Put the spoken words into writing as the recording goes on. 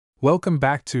Welcome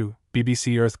back to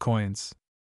BBC Earth Coins.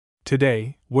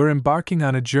 Today, we're embarking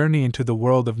on a journey into the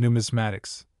world of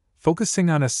numismatics,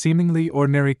 focusing on a seemingly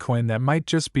ordinary coin that might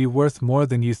just be worth more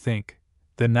than you think,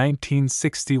 the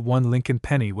 1961 Lincoln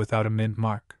penny without a mint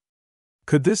mark.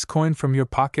 Could this coin from your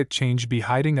pocket change be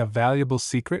hiding a valuable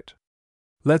secret?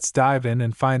 Let's dive in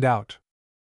and find out.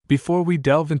 Before we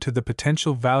delve into the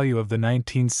potential value of the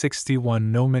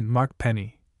 1961 no mint mark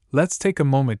penny, let's take a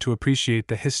moment to appreciate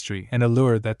the history and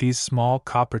allure that these small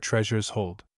copper treasures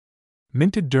hold.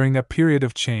 Minted during a period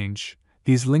of change,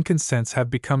 these Lincoln cents have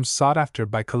become sought after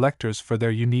by collectors for their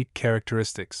unique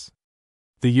characteristics.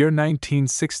 The year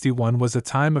 1961 was a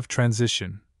time of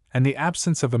transition, and the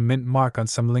absence of a mint mark on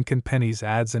some Lincoln pennies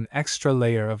adds an extra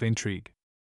layer of intrigue.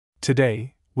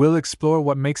 Today, we'll explore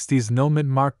what makes these no mint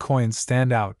mark coins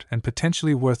stand out and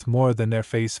potentially worth more than their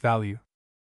face value.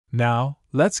 Now,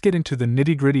 let's get into the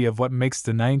nitty-gritty of what makes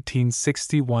the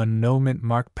 1961 no mint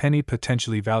mark penny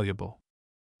potentially valuable.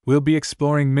 We'll be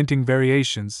exploring minting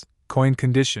variations, coin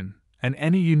condition, and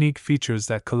any unique features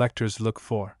that collectors look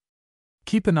for.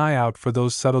 Keep an eye out for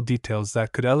those subtle details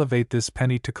that could elevate this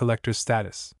penny to collector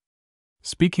status.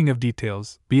 Speaking of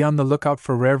details, be on the lookout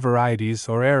for rare varieties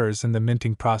or errors in the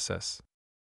minting process.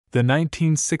 The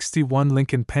 1961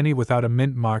 Lincoln penny without a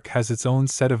mint mark has its own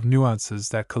set of nuances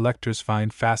that collectors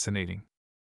find fascinating.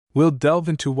 We'll delve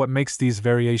into what makes these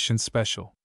variations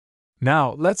special.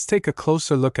 Now, let's take a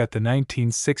closer look at the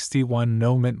 1961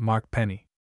 no mint mark penny.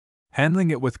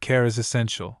 Handling it with care is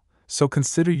essential, so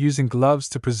consider using gloves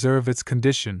to preserve its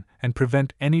condition and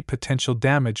prevent any potential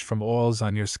damage from oils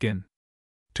on your skin.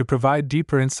 To provide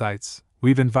deeper insights,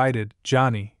 we've invited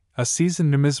Johnny, a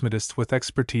seasoned numismatist with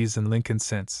expertise in Lincoln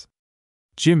cents.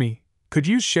 Jimmy, could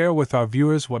you share with our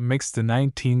viewers what makes the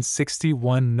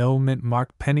 1961 no mint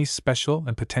mark penny special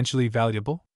and potentially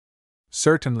valuable?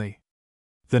 Certainly.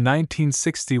 The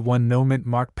 1961 no mint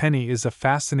mark penny is a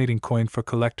fascinating coin for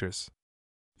collectors.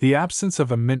 The absence of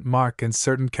a mint mark and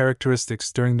certain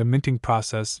characteristics during the minting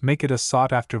process make it a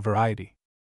sought-after variety.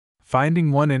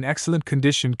 Finding one in excellent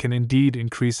condition can indeed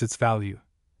increase its value.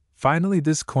 Finally,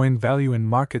 this coin value in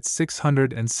market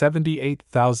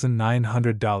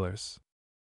 $678,900.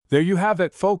 There you have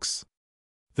it, folks!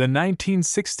 The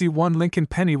 1961 Lincoln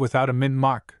penny without a mint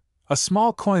mark, a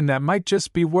small coin that might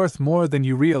just be worth more than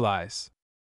you realize.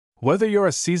 Whether you're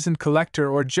a seasoned collector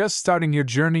or just starting your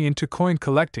journey into coin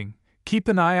collecting, keep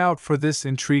an eye out for this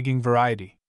intriguing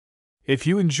variety. If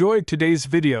you enjoyed today's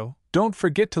video, don't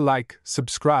forget to like,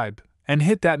 subscribe, and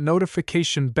hit that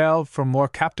notification bell for more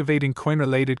captivating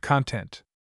coin-related content.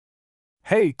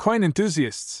 Hey, coin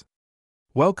enthusiasts!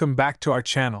 Welcome back to our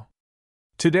channel.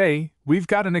 Today, we've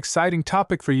got an exciting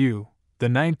topic for you, the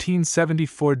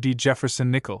 1974 D. Jefferson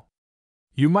nickel.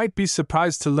 You might be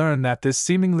surprised to learn that this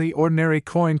seemingly ordinary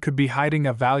coin could be hiding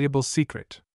a valuable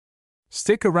secret.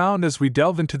 Stick around as we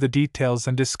delve into the details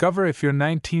and discover if your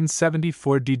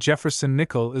 1974 D. Jefferson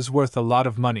nickel is worth a lot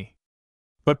of money.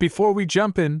 But before we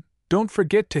jump in, don't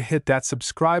forget to hit that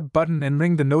subscribe button and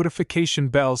ring the notification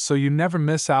bell so you never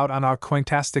miss out on our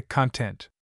cointastic content.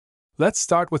 Let's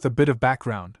start with a bit of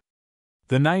background.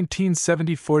 The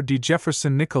 1974 D.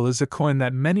 Jefferson nickel is a coin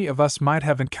that many of us might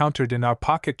have encountered in our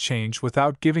pocket change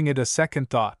without giving it a second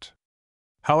thought.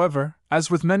 However,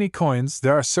 as with many coins,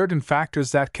 there are certain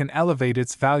factors that can elevate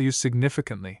its value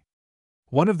significantly.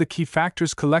 One of the key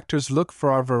factors collectors look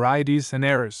for are varieties and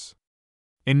errors.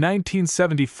 In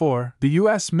 1974, the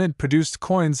U.S. Mint produced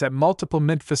coins at multiple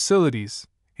mint facilities,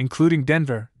 including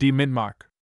Denver, D. Mint mark.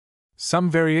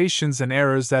 Some variations and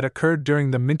errors that occurred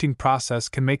during the minting process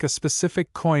can make a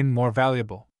specific coin more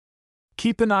valuable.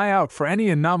 Keep an eye out for any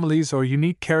anomalies or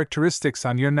unique characteristics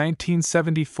on your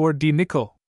 1974 D.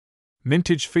 nickel.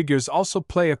 Mintage figures also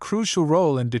play a crucial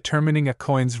role in determining a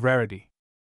coin's rarity.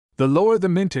 The lower the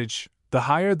mintage, the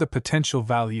higher the potential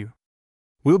value.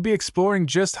 We'll be exploring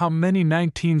just how many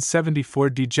 1974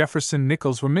 D. Jefferson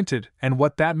nickels were minted and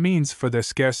what that means for their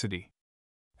scarcity.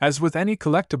 As with any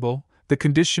collectible, the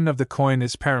condition of the coin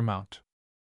is paramount.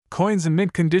 Coins in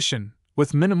mint condition,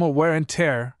 with minimal wear and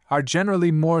tear, are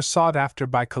generally more sought after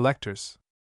by collectors.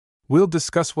 We'll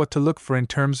discuss what to look for in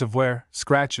terms of wear,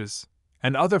 scratches,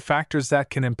 and other factors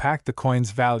that can impact the coin's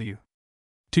value.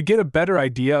 To get a better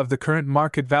idea of the current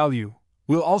market value,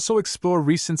 we'll also explore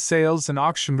recent sales and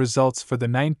auction results for the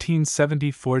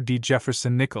 1974 D.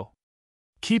 Jefferson nickel.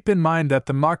 Keep in mind that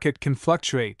the market can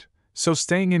fluctuate, so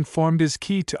staying informed is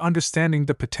key to understanding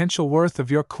the potential worth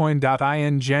of your coin.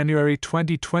 In January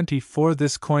 2024,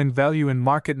 this coin value in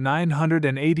market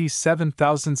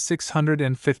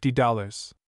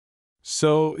 $987,650.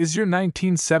 So, is your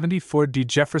 1974 D.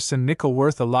 Jefferson nickel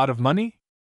worth a lot of money?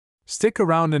 Stick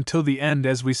around until the end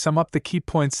as we sum up the key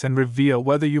points and reveal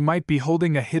whether you might be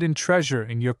holding a hidden treasure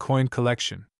in your coin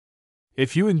collection.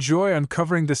 If you enjoy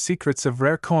uncovering the secrets of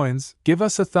rare coins, give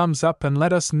us a thumbs up and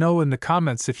let us know in the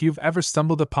comments if you've ever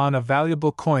stumbled upon a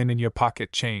valuable coin in your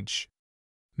pocket change.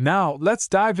 Now, let's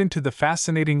dive into the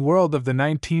fascinating world of the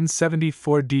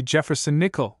 1974 D. Jefferson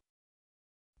nickel.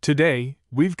 Today,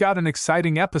 we've got an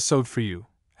exciting episode for you,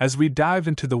 as we dive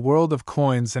into the world of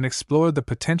coins and explore the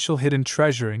potential hidden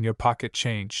treasure in your pocket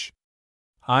change.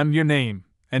 I'm your name,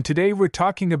 and today we're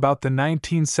talking about the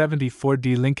 1974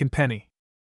 D. Lincoln penny.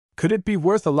 Could it be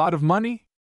worth a lot of money?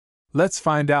 Let's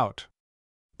find out.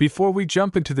 Before we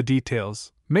jump into the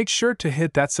details, make sure to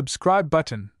hit that subscribe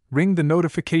button, ring the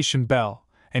notification bell,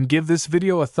 and give this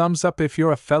video a thumbs up if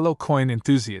you're a fellow coin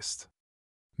enthusiast.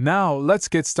 Now, let's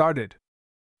get started.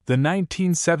 The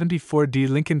 1974 D.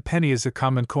 Lincoln penny is a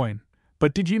common coin,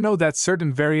 but did you know that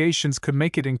certain variations could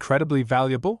make it incredibly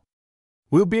valuable?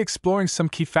 We'll be exploring some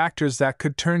key factors that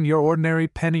could turn your ordinary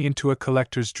penny into a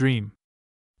collector's dream.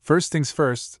 First things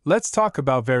first, let's talk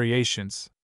about variations.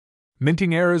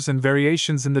 Minting errors and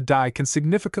variations in the die can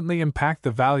significantly impact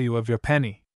the value of your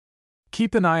penny.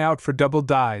 Keep an eye out for double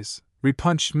dies,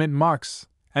 repunched mint marks,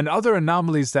 and other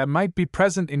anomalies that might be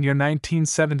present in your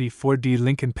 1974 D.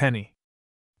 Lincoln penny.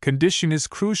 Condition is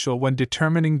crucial when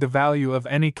determining the value of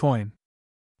any coin.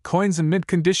 Coins in mint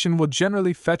condition will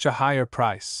generally fetch a higher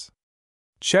price.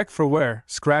 Check for wear,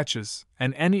 scratches,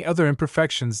 and any other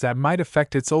imperfections that might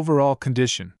affect its overall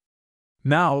condition.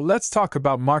 Now, let's talk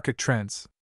about market trends.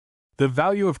 The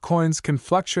value of coins can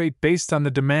fluctuate based on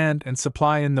the demand and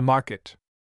supply in the market.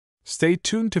 Stay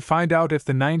tuned to find out if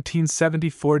the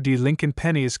 1974 D. Lincoln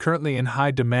penny is currently in high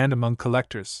demand among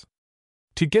collectors.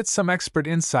 To get some expert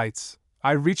insights,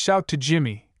 I reached out to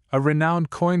Jimmy, a renowned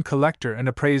coin collector and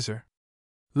appraiser.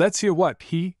 Let's hear what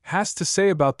he has to say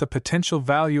about the potential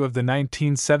value of the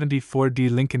 1974 D.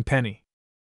 Lincoln penny.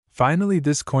 Finally,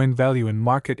 this coin value in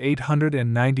market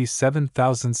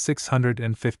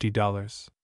 $897,650.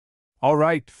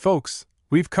 Alright, folks,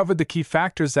 we've covered the key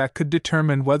factors that could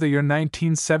determine whether your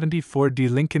 1974 D.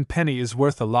 Lincoln penny is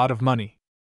worth a lot of money.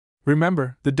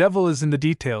 Remember, the devil is in the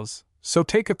details, so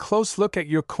take a close look at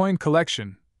your coin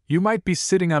collection. You might be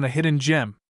sitting on a hidden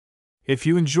gem. If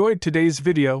you enjoyed today's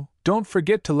video, don't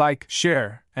forget to like,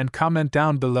 share, and comment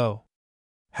down below.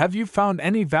 Have you found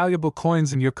any valuable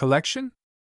coins in your collection?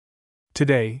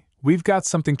 Today, we've got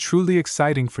something truly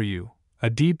exciting for you, a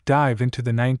deep dive into the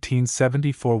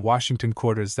 1974 Washington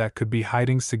quarters that could be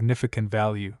hiding significant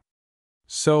value.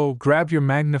 So, grab your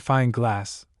magnifying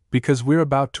glass, because we're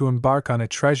about to embark on a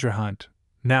treasure hunt.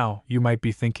 Now, you might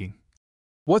be thinking,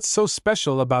 what's so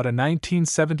special about a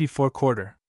 1974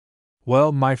 quarter?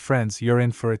 Well, my friends, you're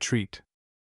in for a treat.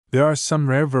 There are some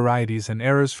rare varieties and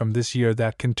errors from this year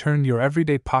that can turn your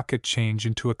everyday pocket change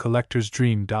into a collector's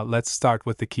dream. Let's start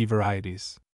with the key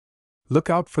varieties. Look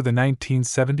out for the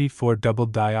 1974 double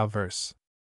die obverse.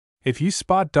 If you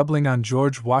spot doubling on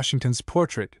George Washington's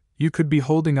portrait, you could be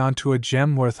holding on to a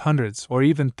gem worth hundreds or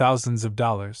even thousands of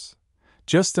dollars.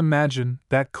 Just imagine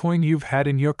that coin you've had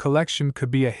in your collection could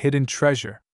be a hidden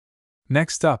treasure.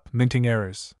 Next up, minting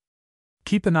errors.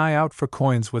 Keep an eye out for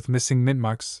coins with missing mint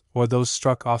marks or those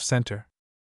struck off-center.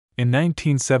 In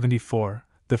 1974,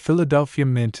 the Philadelphia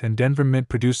Mint and Denver Mint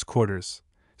produced quarters,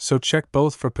 so check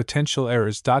both for potential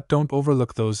errors. Don't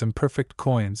overlook those imperfect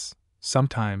coins.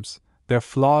 Sometimes, their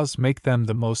flaws make them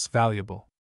the most valuable.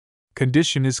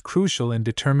 Condition is crucial in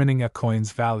determining a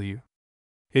coin's value.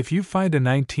 If you find a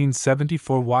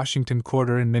 1974 Washington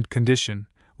quarter in mint condition,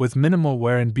 with minimal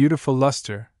wear and beautiful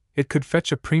luster, it could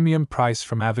fetch a premium price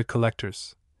from avid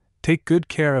collectors. Take good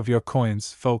care of your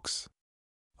coins, folks.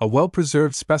 A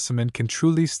well-preserved specimen can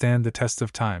truly stand the test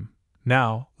of time.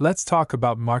 Now, let's talk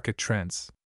about market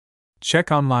trends. Check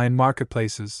online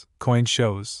marketplaces, coin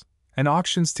shows, and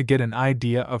auctions to get an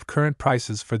idea of current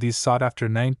prices for these sought-after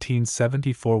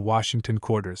 1974 Washington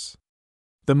quarters.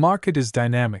 The market is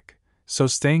dynamic, so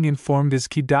staying informed is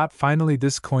key. Finally,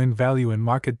 this coin value in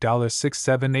market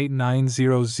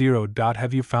 $678,900.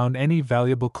 Have you found any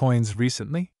valuable coins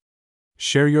recently?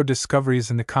 Share your discoveries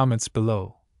in the comments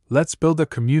below. Let's build a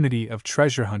community of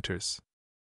treasure hunters.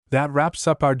 That wraps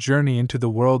up our journey into the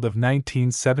world of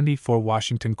 1974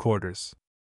 Washington quarters.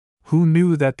 Who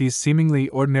knew that these seemingly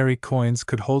ordinary coins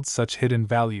could hold such hidden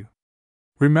value?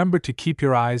 Remember to keep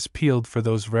your eyes peeled for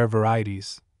those rare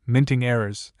varieties, minting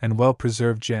errors, and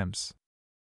well-preserved gems.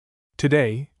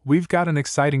 Today, we've got an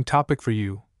exciting topic for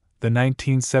you, the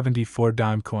 1974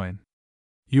 dime coin.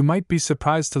 You might be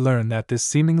surprised to learn that this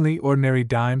seemingly ordinary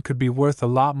dime could be worth a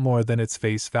lot more than its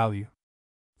face value.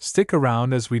 Stick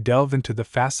around as we delve into the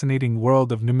fascinating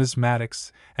world of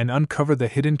numismatics and uncover the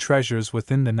hidden treasures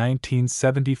within the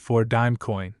 1974 dime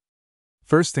coin.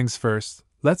 First things first,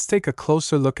 let's take a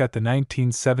closer look at the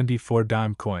 1974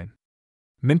 dime coin.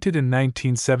 Minted in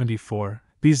 1974,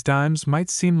 these dimes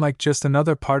might seem like just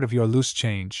another part of your loose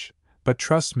change, but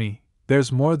trust me,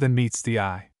 there's more than meets the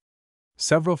eye.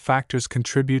 Several factors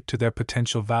contribute to their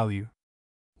potential value.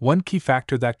 One key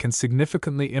factor that can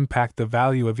significantly impact the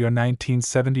value of your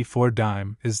 1974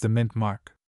 dime is the mint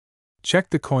mark.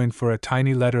 Check the coin for a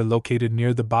tiny letter located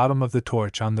near the bottom of the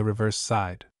torch on the reverse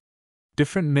side.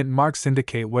 Different mint marks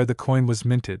indicate where the coin was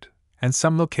minted, and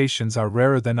some locations are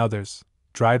rarer than others,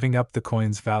 driving up the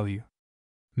coin's value.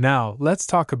 Now, let's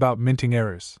talk about minting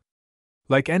errors.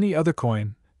 Like any other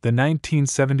coin, the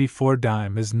 1974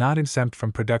 dime is not exempt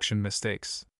from production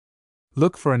mistakes.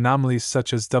 Look for anomalies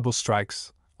such as double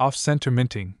strikes, off-center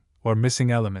minting, or missing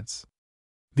elements.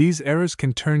 These errors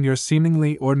can turn your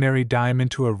seemingly ordinary dime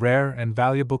into a rare and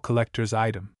valuable collector's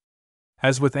item.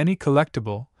 As with any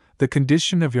collectible, the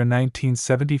condition of your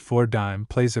 1974 dime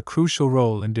plays a crucial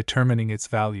role in determining its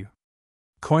value.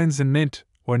 Coins in mint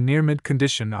or near mint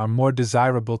condition are more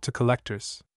desirable to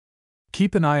collectors.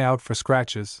 Keep an eye out for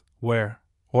scratches, wear,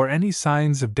 or any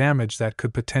signs of damage that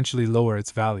could potentially lower its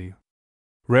value.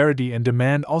 Rarity and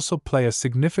demand also play a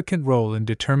significant role in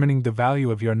determining the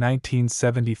value of your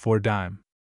 1974 dime.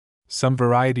 Some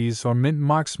varieties or mint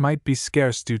marks might be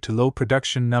scarce due to low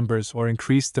production numbers or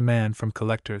increased demand from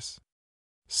collectors.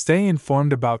 Stay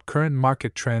informed about current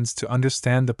market trends to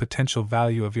understand the potential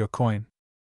value of your coin.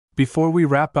 Before we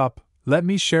wrap up, let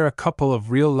me share a couple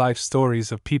of real-life stories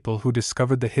of people who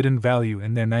discovered the hidden value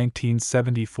in their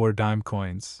 1974 dime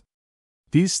coins.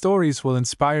 These stories will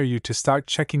inspire you to start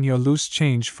checking your loose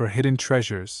change for hidden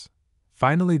treasures.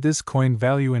 Finally, this coin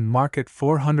value in market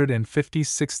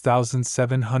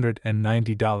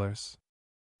 $456,790.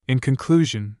 In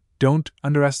conclusion, don't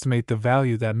underestimate the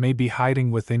value that may be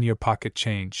hiding within your pocket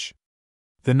change.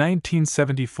 The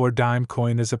 1974 dime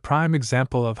coin is a prime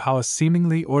example of how a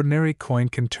seemingly ordinary coin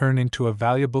can turn into a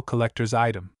valuable collector's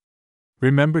item.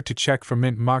 Remember to check for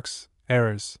mint marks,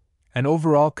 errors, and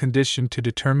overall condition to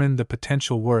determine the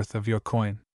potential worth of your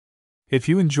coin. If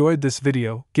you enjoyed this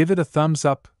video, give it a thumbs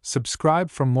up, subscribe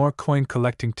for more coin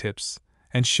collecting tips,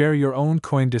 and share your own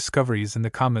coin discoveries in the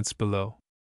comments below.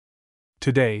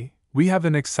 Today, we have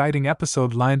an exciting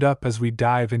episode lined up as we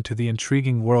dive into the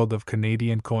intriguing world of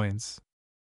Canadian coins.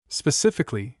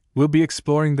 Specifically, we'll be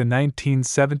exploring the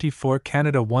 1974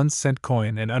 Canada 1-cent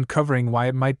coin and uncovering why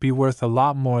it might be worth a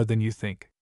lot more than you think.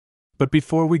 But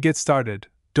before we get started,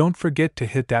 don't forget to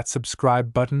hit that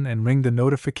subscribe button and ring the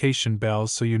notification bell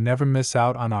so you never miss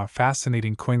out on our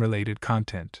fascinating coin-related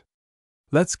content.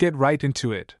 Let's get right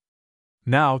into it.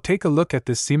 Now take a look at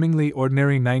this seemingly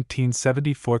ordinary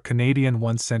 1974 Canadian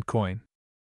 1-cent coin.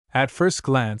 At first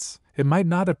glance, it might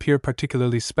not appear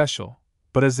particularly special,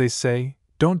 but as they say,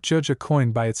 don't judge a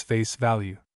coin by its face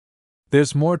value.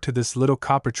 There's more to this little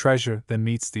copper treasure than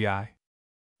meets the eye.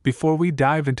 Before we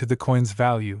dive into the coin's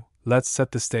value, let's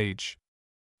set the stage.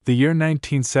 The year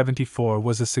 1974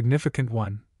 was a significant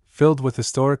one, filled with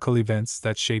historical events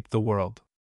that shaped the world.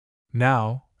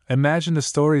 Now, imagine the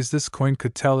stories this coin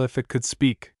could tell if it could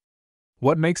speak.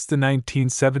 What makes the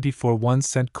 1974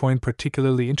 1-cent coin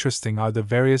particularly interesting are the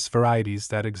various varieties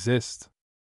that exist.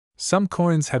 Some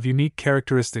coins have unique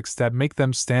characteristics that make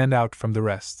them stand out from the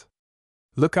rest.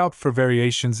 Look out for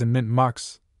variations in mint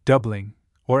marks, doubling,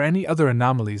 or any other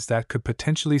anomalies that could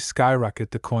potentially skyrocket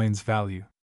the coin's value.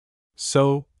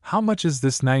 So, how much is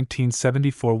this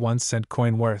 1974 1-cent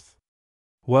coin worth?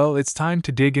 Well, it's time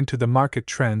to dig into the market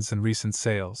trends and recent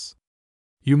sales.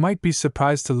 You might be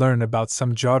surprised to learn about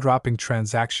some jaw-dropping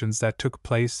transactions that took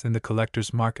place in the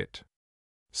collector's market.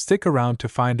 Stick around to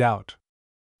find out.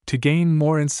 To gain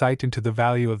more insight into the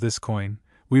value of this coin,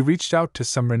 we reached out to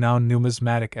some renowned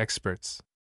numismatic experts.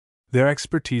 Their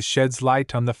expertise sheds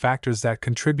light on the factors that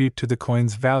contribute to the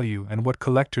coin's value and what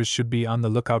collectors should be on the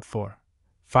lookout for.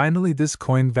 Finally, this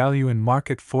coin value in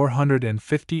market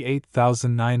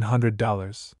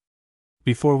 $458,900.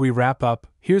 Before we wrap up,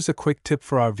 here's a quick tip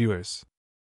for our viewers.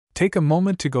 Take a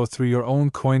moment to go through your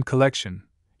own coin collection.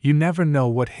 You never know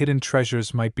what hidden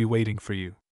treasures might be waiting for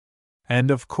you. And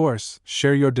of course,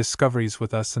 share your discoveries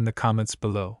with us in the comments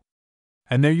below.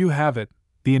 And there you have it,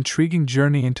 the intriguing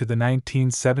journey into the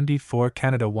 1974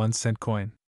 Canada 1-cent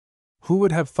coin. Who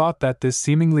would have thought that this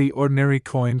seemingly ordinary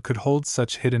coin could hold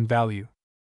such hidden value?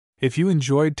 If you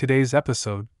enjoyed today's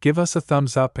episode, give us a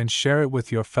thumbs up and share it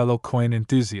with your fellow coin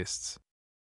enthusiasts.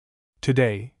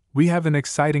 Today, we have an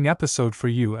exciting episode for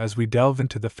you as we delve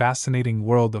into the fascinating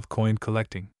world of coin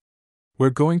collecting. We're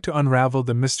going to unravel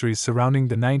the mysteries surrounding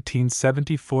the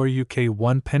 1974 UK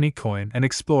 1 penny coin and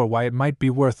explore why it might be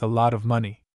worth a lot of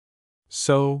money.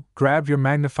 So, grab your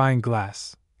magnifying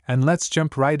glass, and let's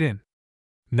jump right in.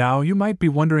 Now, you might be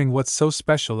wondering what's so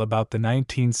special about the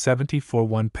 1974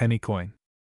 1 penny coin.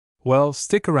 Well,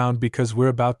 stick around because we're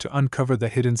about to uncover the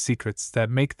hidden secrets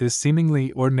that make this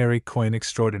seemingly ordinary coin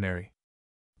extraordinary.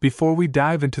 Before we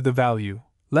dive into the value,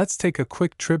 let's take a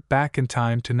quick trip back in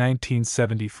time to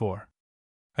 1974.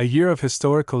 A year of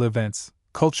historical events,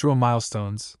 cultural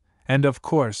milestones, and of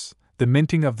course, the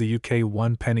minting of the UK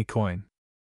 1 penny coin.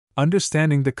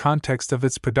 Understanding the context of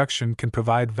its production can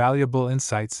provide valuable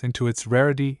insights into its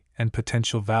rarity and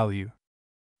potential value.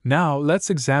 Now,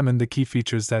 let's examine the key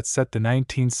features that set the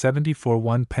 1974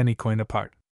 1 penny coin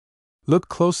apart. Look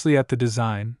closely at the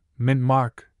design, mint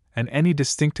mark, and any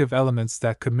distinctive elements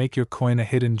that could make your coin a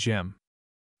hidden gem.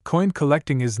 Coin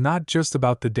collecting is not just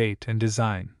about the date and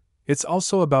design. It's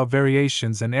also about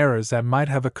variations and errors that might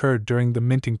have occurred during the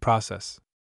minting process.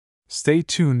 Stay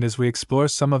tuned as we explore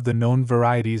some of the known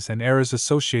varieties and errors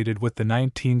associated with the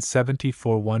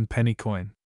 1974 1 penny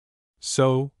coin.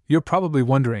 So, you're probably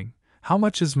wondering, how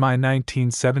much is my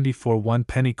 1974 1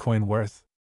 penny coin worth?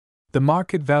 The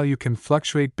market value can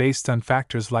fluctuate based on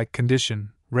factors like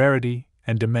condition, rarity,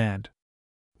 and demand.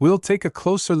 We'll take a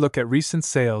closer look at recent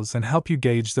sales and help you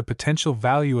gauge the potential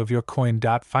value of your coin.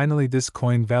 Finally, this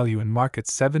coin value in market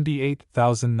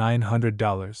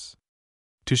 $78,900.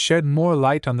 To shed more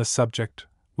light on the subject,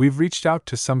 we've reached out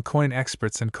to some coin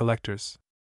experts and collectors.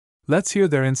 Let's hear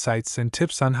their insights and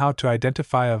tips on how to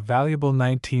identify a valuable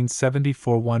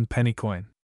 1974 1 penny coin.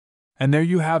 And there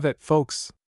you have it,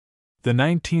 folks. The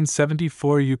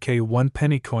 1974 UK 1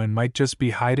 penny coin might just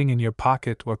be hiding in your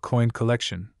pocket or coin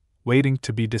collection, waiting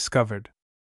to be discovered.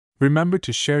 Remember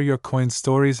to share your coin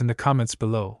stories in the comments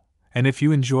below, and if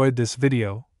you enjoyed this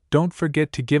video, don't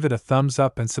forget to give it a thumbs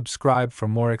up and subscribe for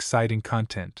more exciting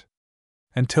content.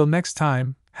 Until next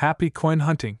time, happy coin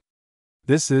hunting!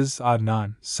 This is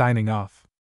Adnan, signing off.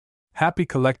 Happy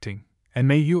collecting, and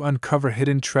may you uncover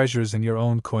hidden treasures in your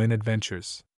own coin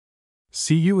adventures.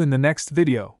 See you in the next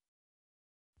video.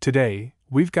 Today,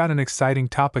 we've got an exciting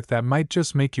topic that might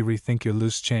just make you rethink your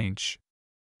loose change.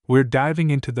 We're diving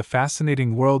into the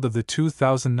fascinating world of the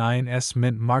 2009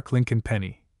 mint mark Lincoln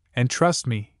penny, and trust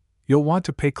me, you'll want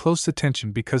to pay close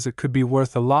attention because it could be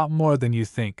worth a lot more than you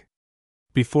think.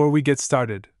 Before we get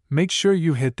started, make sure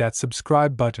you hit that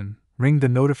subscribe button, ring the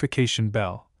notification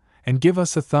bell, and give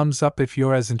us a thumbs up if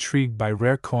you're as intrigued by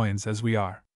rare coins as we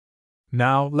are.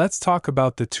 Now, let's talk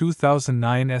about the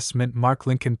 2009 mint mark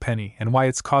Lincoln penny and why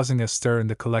it's causing a stir in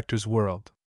the collector's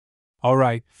world.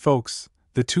 Alright, folks,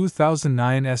 the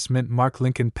 2009 mint mark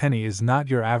Lincoln penny is not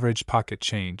your average pocket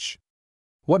change.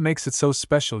 What makes it so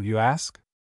special, you ask?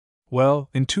 Well,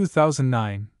 in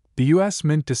 2009, the U.S.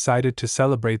 Mint decided to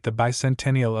celebrate the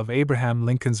bicentennial of Abraham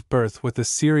Lincoln's birth with a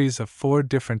series of 4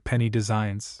 different penny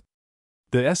designs.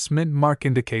 The S mint mark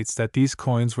indicates that these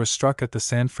coins were struck at the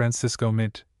San Francisco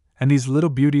Mint, and these little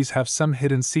beauties have some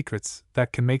hidden secrets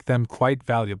that can make them quite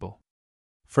valuable.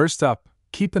 First up,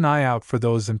 keep an eye out for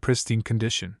those in pristine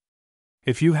condition.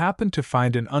 If you happen to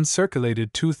find an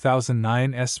uncirculated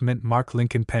 2009 mint mark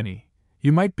Lincoln penny,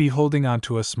 you might be holding on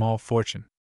to a small fortune.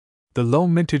 The low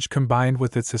mintage combined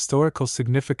with its historical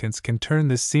significance can turn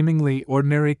this seemingly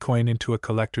ordinary coin into a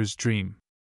collector's dream.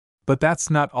 But that's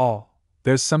not all,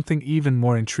 there's something even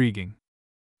more intriguing.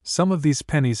 Some of these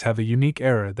pennies have a unique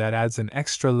error that adds an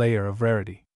extra layer of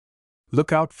rarity.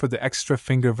 Look out for the extra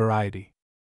finger variety.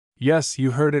 Yes,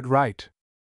 you heard it right.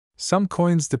 Some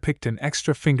coins depict an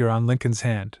extra finger on Lincoln's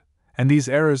hand, and these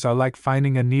errors are like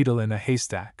finding a needle in a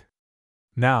haystack.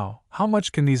 Now, how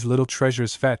much can these little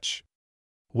treasures fetch?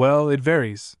 Well, it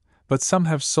varies, but some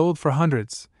have sold for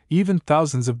hundreds, even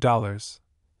thousands of dollars.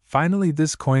 Finally,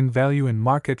 this coin value in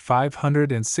market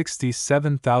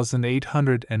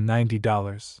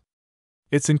 $567,890.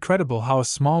 It's incredible how a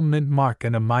small mint mark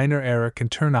and a minor error can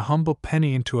turn a humble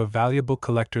penny into a valuable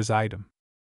collector's item.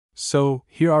 So,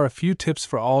 here are a few tips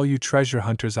for all you treasure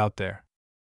hunters out there.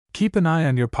 Keep an eye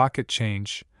on your pocket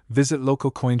change, visit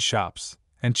local coin shops,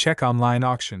 and check online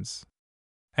auctions.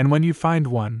 And when you find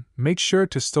one, make sure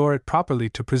to store it properly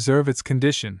to preserve its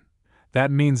condition.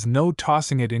 That means no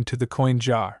tossing it into the coin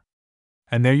jar.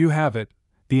 And there you have it,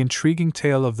 the intriguing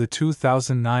tale of the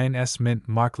 2009 mint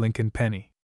mark Lincoln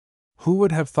penny. Who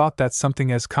would have thought that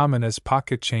something as common as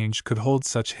pocket change could hold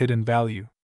such hidden value?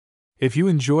 If you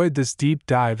enjoyed this deep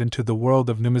dive into the world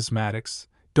of numismatics,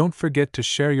 don't forget to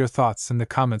share your thoughts in the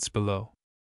comments below.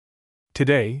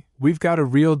 Today, we've got a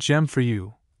real gem for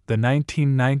you, the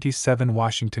 1997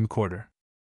 Washington quarter.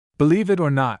 Believe it or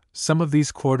not, some of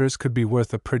these quarters could be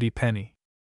worth a pretty penny.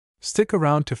 Stick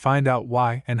around to find out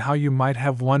why and how you might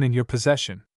have one in your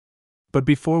possession. But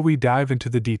before we dive into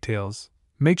the details,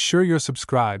 make sure you're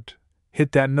subscribed,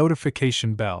 hit that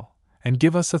notification bell, and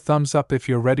give us a thumbs up if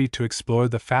you're ready to explore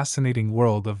the fascinating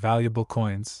world of valuable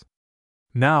coins.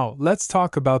 Now, let's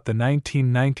talk about the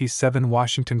 1997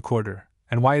 Washington quarter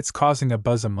and why it's causing a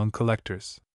buzz among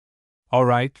collectors.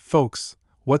 Alright, folks,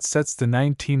 what sets the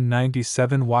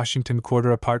 1997 Washington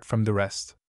quarter apart from the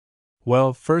rest?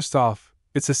 Well, first off,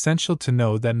 it's essential to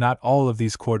know that not all of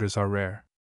these quarters are rare.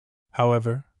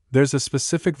 However, there's a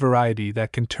specific variety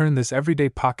that can turn this everyday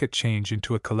pocket change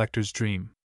into a collector's dream.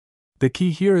 The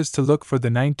key here is to look for the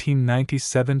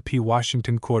 1997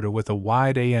 Washington quarter with a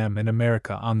wide AM in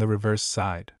America on the reverse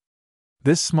side.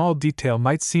 This small detail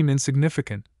might seem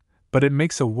insignificant, but it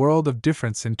makes a world of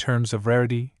difference in terms of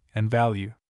rarity and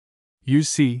value. You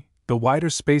see, the wider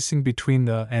spacing between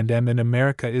the and M in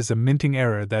America is a minting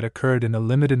error that occurred in a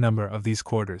limited number of these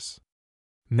quarters.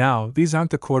 Now, these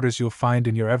aren't the quarters you'll find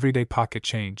in your everyday pocket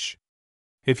change.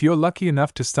 If you're lucky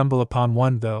enough to stumble upon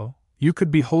one, though, you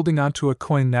could be holding onto a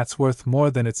coin that's worth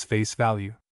more than its face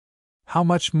value. How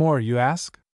much more, you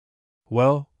ask?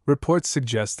 Well, reports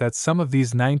suggest that some of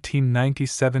these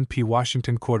 1997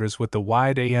 Washington quarters with the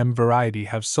wide AM variety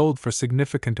have sold for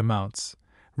significant amounts,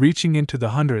 reaching into the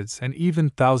hundreds and even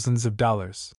thousands of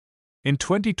dollars. In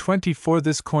 2024,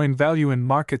 this coin value in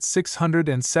market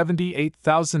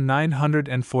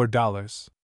 $678,904.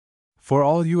 For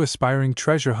all you aspiring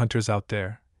treasure hunters out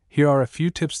there, here are a few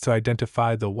tips to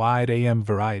identify the wide AM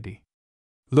variety.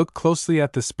 Look closely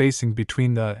at the spacing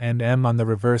between the and M on the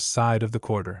reverse side of the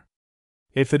quarter.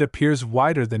 If it appears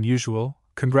wider than usual,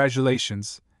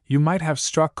 congratulations, you might have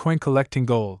struck coin collecting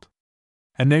gold.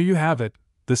 And there you have it,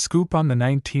 the scoop on the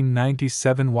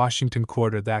 1997 Washington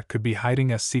quarter that could be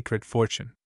hiding a secret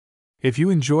fortune. If you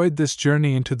enjoyed this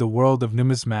journey into the world of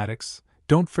numismatics,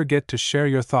 don't forget to share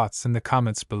your thoughts in the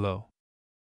comments below.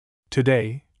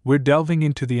 Today, we're delving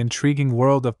into the intriguing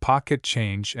world of pocket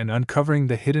change and uncovering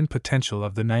the hidden potential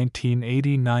of the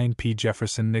 1989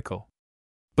 Jefferson nickel.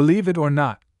 Believe it or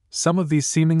not, some of these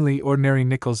seemingly ordinary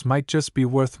nickels might just be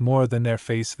worth more than their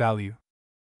face value.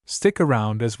 Stick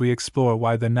around as we explore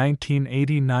why the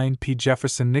 1989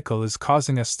 Jefferson nickel is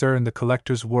causing a stir in the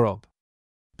collector's world.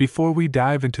 Before we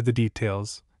dive into the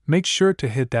details, make sure to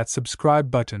hit that subscribe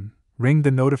button, ring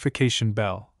the notification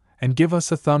bell, and give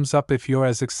us a thumbs up if you're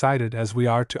as excited as we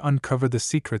are to uncover the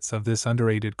secrets of this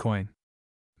underrated coin.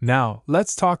 Now,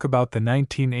 let's talk about the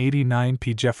 1989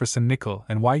 Jefferson nickel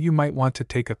and why you might want to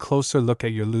take a closer look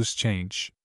at your loose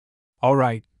change.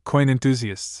 Alright, coin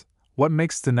enthusiasts, what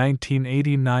makes the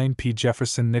 1989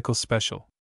 Jefferson nickel special?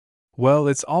 Well,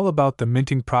 it's all about the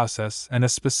minting process and a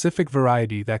specific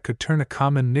variety that could turn a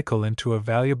common nickel into a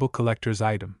valuable collector's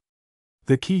item.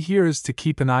 The key here is to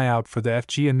keep an eye out for the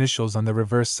FG initials on the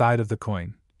reverse side of the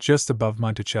coin, just above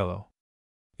Monticello.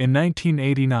 In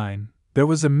 1989, there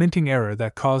was a minting error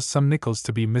that caused some nickels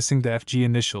to be missing the FG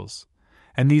initials,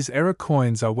 and these error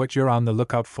coins are what you're on the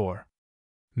lookout for.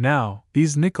 Now,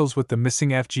 these nickels with the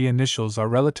missing FG initials are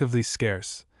relatively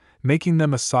scarce, making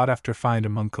them a sought-after find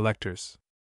among collectors.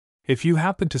 If you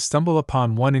happen to stumble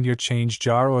upon one in your change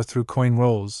jar or through coin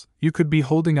rolls, you could be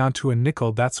holding onto a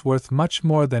nickel that's worth much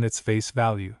more than its face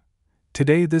value.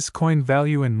 Today, this coin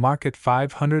value in market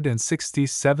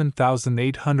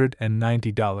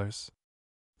 $567,890.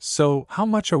 So, how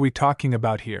much are we talking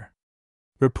about here?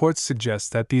 Reports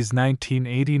suggest that these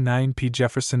 1989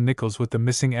 Jefferson nickels with the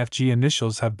missing FG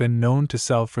initials have been known to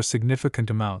sell for significant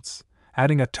amounts,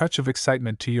 adding a touch of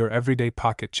excitement to your everyday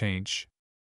pocket change.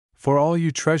 For all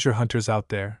you treasure hunters out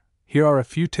there, here are a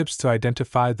few tips to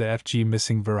identify the FG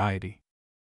missing variety.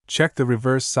 Check the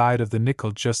reverse side of the nickel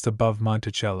just above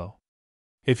Monticello.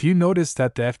 If you notice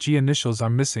that the FG initials are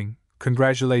missing,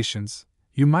 congratulations,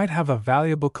 you might have a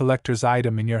valuable collector's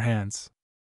item in your hands.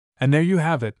 And there you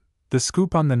have it, the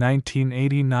scoop on the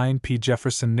 1989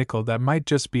 Jefferson nickel that might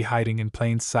just be hiding in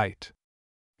plain sight.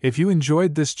 If you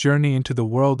enjoyed this journey into the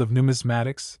world of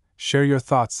numismatics, share your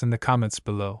thoughts in the comments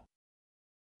below.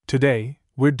 Today,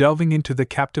 we're delving into the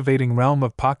captivating realm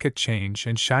of pocket change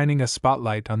and shining a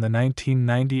spotlight on the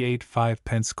 1998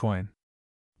 5-pence coin.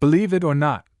 Believe it or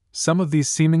not, some of these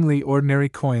seemingly ordinary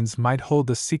coins might hold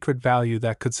a secret value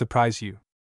that could surprise you.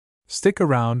 Stick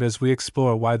around as we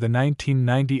explore why the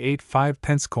 1998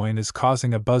 5-pence coin is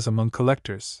causing a buzz among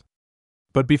collectors.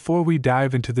 But before we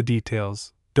dive into the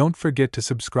details, don't forget to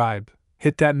subscribe,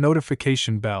 hit that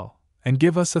notification bell, and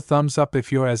give us a thumbs up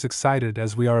if you're as excited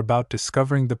as we are about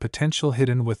discovering the potential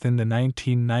hidden within the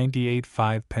 1998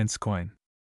 5-pence coin.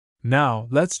 Now,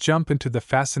 let's jump into the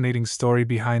fascinating story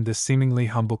behind this seemingly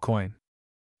humble coin.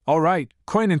 Alright,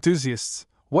 coin enthusiasts,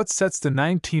 what sets the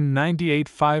 1998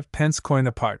 5-pence coin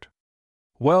apart?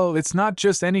 Well, it's not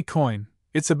just any coin,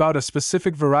 it's about a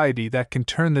specific variety that can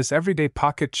turn this everyday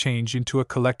pocket change into a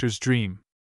collector's dream.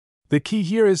 The key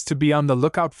here is to be on the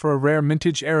lookout for a rare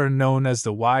mintage error known as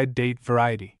the wide date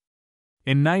variety.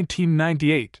 In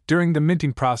 1998, during the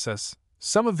minting process,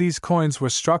 some of these coins were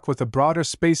struck with a broader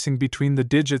spacing between the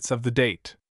digits of the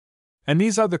date. And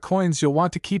these are the coins you'll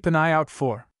want to keep an eye out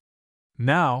for.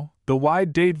 Now, the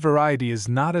wide date variety is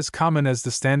not as common as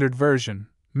the standard version,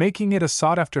 making it a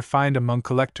sought-after find among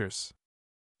collectors.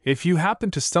 If you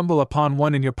happen to stumble upon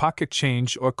one in your pocket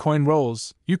change or coin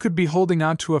rolls, you could be holding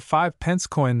on to a 5-pence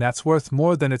coin that's worth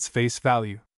more than its face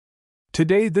value.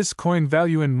 Today, this coin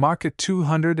value in market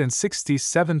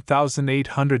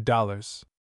 $267,800.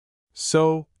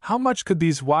 So, how much could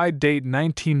these wide-date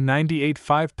 1998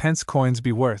 5-pence coins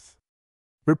be worth?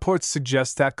 Reports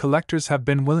suggest that collectors have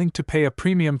been willing to pay a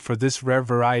premium for this rare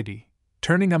variety,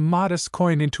 turning a modest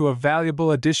coin into a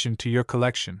valuable addition to your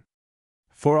collection.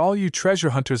 For all you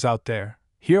treasure hunters out there,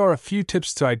 here are a few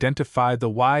tips to identify the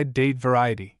wide-date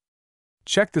variety.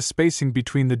 Check the spacing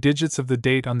between the digits of the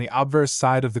date on the obverse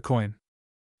side of the coin.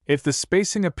 If the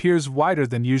spacing appears wider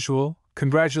than usual,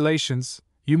 congratulations,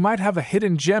 you might have a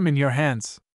hidden gem in your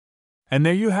hands. And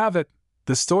there you have it,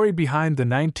 the story behind the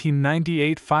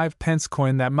 1998 5-pence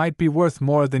coin that might be worth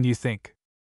more than you think.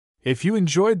 If you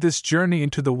enjoyed this journey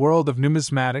into the world of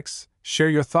numismatics, share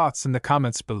your thoughts in the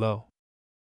comments below.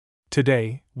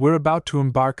 Today, we're about to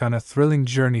embark on a thrilling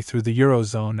journey through the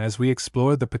Eurozone as we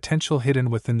explore the potential hidden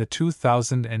within the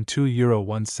 2002 Euro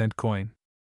 1-cent coin.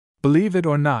 Believe it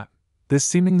or not, this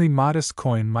seemingly modest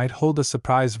coin might hold a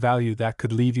surprise value that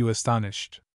could leave you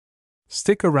astonished.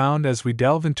 Stick around as we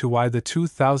delve into why the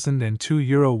 2002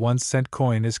 Euro 1-cent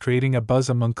coin is creating a buzz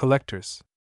among collectors.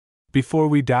 Before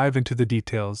we dive into the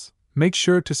details, make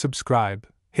sure to subscribe,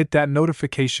 hit that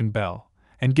notification bell,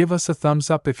 and give us a thumbs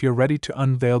up if you're ready to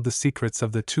unveil the secrets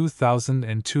of the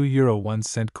 2002 Euro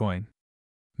 1-cent coin.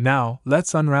 Now,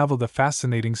 let's unravel the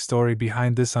fascinating story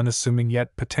behind this unassuming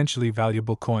yet potentially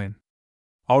valuable coin.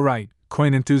 Alright,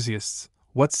 coin enthusiasts,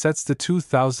 what sets the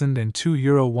 2002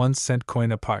 Euro 1-cent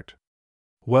coin apart?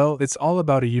 Well, it's all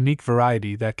about a unique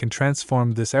variety that can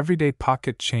transform this everyday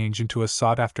pocket change into a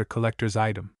sought-after collector's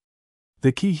item.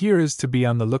 The key here is to be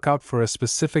on the lookout for a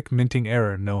specific minting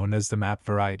error known as the map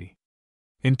variety.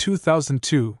 In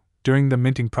 2002, during the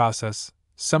minting process,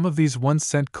 some of these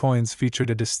 1-cent coins featured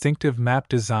a distinctive map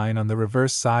design on the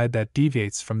reverse side that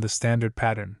deviates from the standard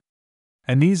pattern.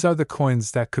 And these are the coins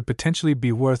that could potentially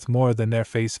be worth more than their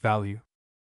face value.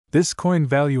 This coin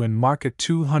value in market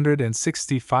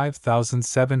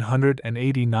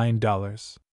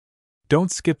 $265,789.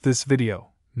 Don't skip this video.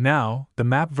 Now, the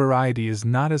map variety is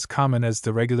not as common as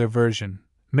the regular version,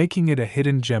 making it a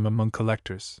hidden gem among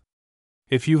collectors.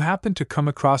 If you happen to come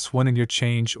across one in your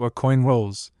change or coin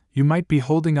rolls, you might be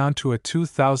holding on to a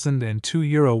 2002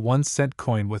 Euro 1-cent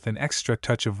coin with an extra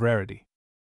touch of rarity.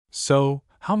 So,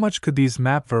 how much could these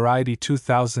map variety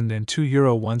 2002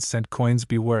 Euro 1-cent coins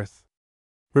be worth?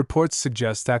 Reports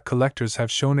suggest that collectors have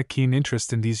shown a keen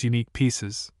interest in these unique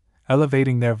pieces,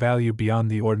 elevating their value beyond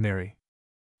the ordinary.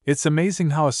 It's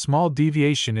amazing how a small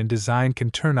deviation in design can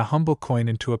turn a humble coin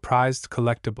into a prized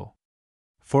collectible.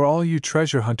 For all you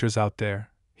treasure hunters out there,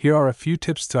 here are a few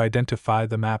tips to identify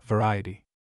the map variety.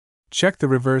 Check the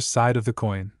reverse side of the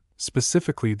coin,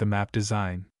 specifically the map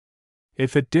design.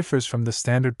 If it differs from the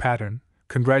standard pattern,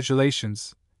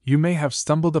 congratulations, you may have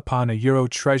stumbled upon a Euro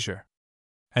treasure.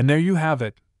 And there you have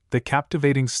it, the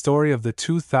captivating story of the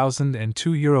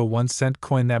 2002 Euro 1-cent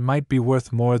coin that might be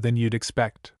worth more than you'd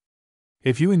expect.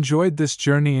 If you enjoyed this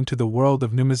journey into the world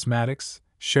of numismatics,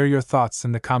 share your thoughts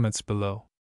in the comments below.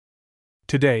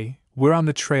 Today, we're on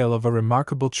the trail of a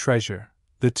remarkable treasure,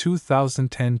 the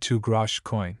 2010 2-grosch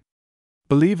coin.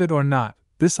 Believe it or not,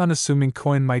 this unassuming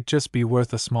coin might just be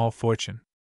worth a small fortune.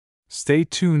 Stay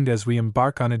tuned as we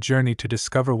embark on a journey to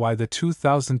discover why the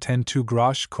 2010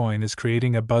 2-grosch coin is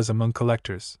creating a buzz among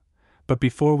collectors. But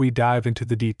before we dive into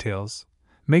the details,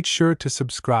 make sure to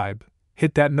subscribe,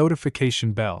 hit that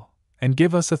notification bell, and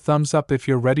give us a thumbs up if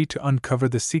you're ready to uncover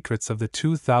the secrets of the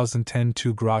 2010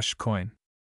 2-grosch coin.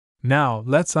 Now,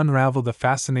 let's unravel the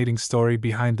fascinating story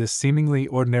behind this seemingly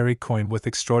ordinary coin with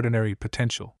extraordinary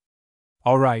potential.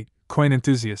 Alright, coin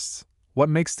enthusiasts, what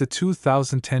makes the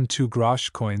 2010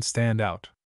 2-grosch coin stand out?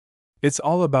 It's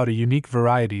all about a unique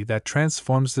variety that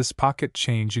transforms this pocket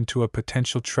change into a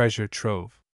potential treasure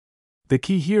trove. The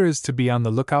key here is to be on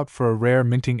the lookout for a rare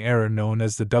minting error known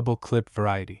as the double clip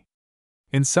variety.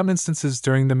 In some instances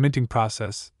during the minting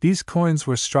process, these coins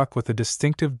were struck with a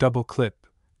distinctive double clip,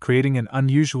 creating an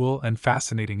unusual and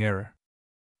fascinating error.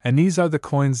 And these are the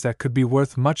coins that could be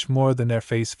worth much more than their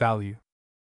face value.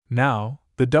 Now,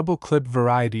 the double clip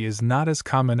variety is not as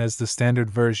common as the standard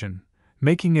version,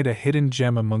 making it a hidden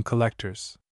gem among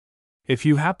collectors. If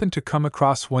you happen to come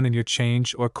across one in your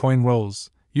change or coin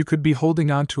rolls, you could be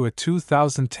holding on to a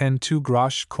 2010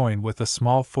 2-grosch coin with a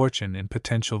small fortune in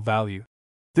potential value.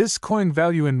 This coin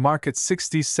value in market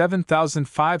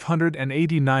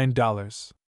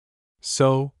 $67,589.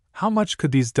 So, how much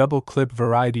could these double-clip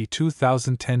variety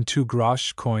 2010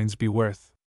 2-grosch coins be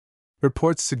worth?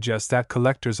 Reports suggest that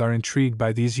collectors are intrigued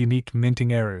by these unique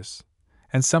minting errors,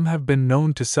 and some have been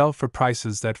known to sell for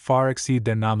prices that far exceed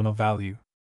their nominal value.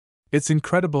 It's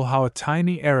incredible how a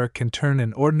tiny error can turn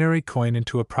an ordinary coin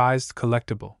into a prized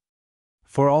collectible.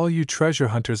 For all you treasure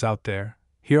hunters out there,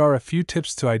 here are a few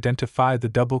tips to identify the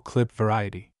double-clip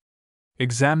variety.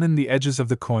 Examine the edges of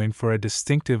the coin for a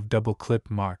distinctive double-clip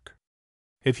mark.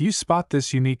 If you spot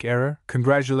this unique error,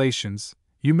 congratulations,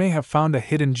 you may have found a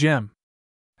hidden gem.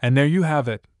 And there you have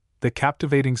it, the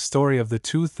captivating story of the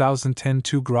 2010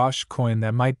 2-grosch coin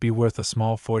that might be worth a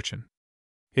small fortune.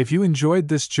 If you enjoyed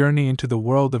this journey into the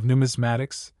world of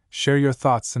numismatics, share your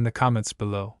thoughts in the comments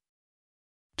below.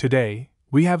 Today,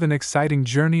 we have an exciting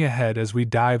journey ahead as we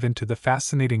dive into the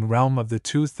fascinating realm of the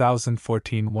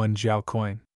 2014 1 Jiao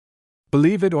coin.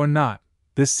 Believe it or not,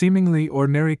 this seemingly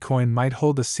ordinary coin might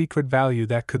hold a secret value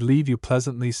that could leave you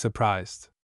pleasantly surprised.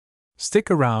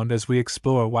 Stick around as we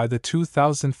explore why the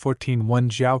 2014 1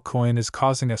 Jiao coin is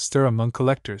causing a stir among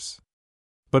collectors.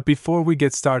 But before we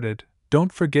get started,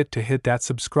 don't forget to hit that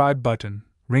subscribe button,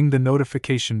 ring the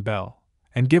notification bell,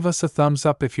 and give us a thumbs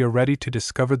up if you're ready to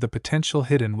discover the potential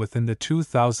hidden within the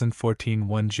 2014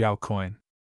 1 Jiao coin.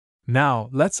 Now,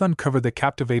 let's uncover the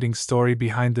captivating story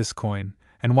behind this coin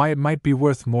and why it might be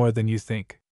worth more than you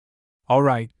think.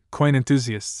 Alright, coin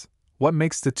enthusiasts, what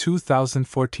makes the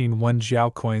 2014 1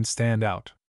 Jiao coin stand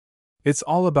out? It's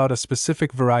all about a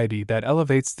specific variety that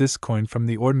elevates this coin from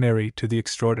the ordinary to the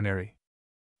extraordinary.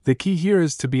 The key here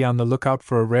is to be on the lookout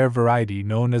for a rare variety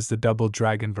known as the double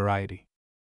dragon variety.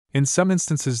 In some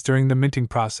instances during the minting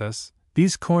process,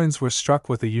 these coins were struck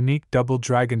with a unique double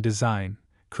dragon design,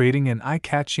 creating an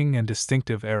eye-catching and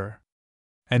distinctive error.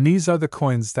 And these are the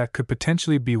coins that could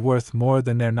potentially be worth more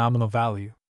than their nominal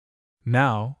value.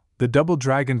 Now, the double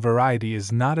dragon variety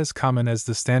is not as common as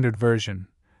the standard version,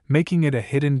 making it a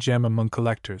hidden gem among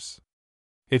collectors.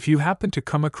 If you happen to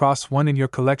come across one in your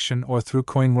collection or through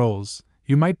coin rolls,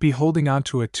 you might be holding on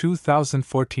to a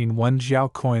 2014 1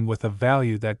 Jiao coin with a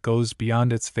value that goes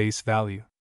beyond its face value.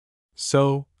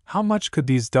 So, how much could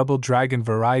these double dragon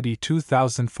variety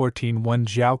 2014 1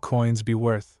 Jiao coins be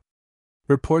worth?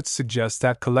 Reports suggest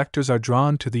that collectors are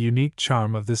drawn to the unique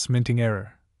charm of this minting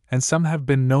error, and some have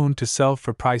been known to sell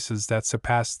for prices that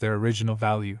surpass their original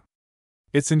value.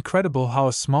 It's incredible how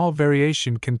a small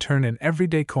variation can turn an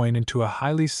everyday coin into a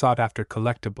highly sought-after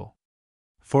collectible.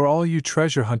 For all you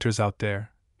treasure hunters out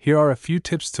there, here are a few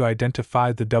tips to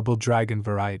identify the double dragon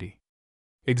variety.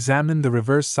 Examine the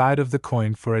reverse side of the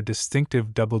coin for a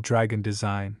distinctive double dragon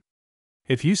design.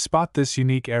 If you spot this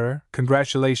unique error,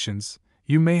 congratulations,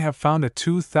 you may have found a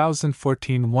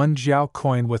 2014 1 Jiao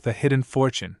coin with a hidden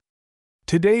fortune.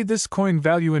 Today this coin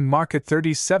value in market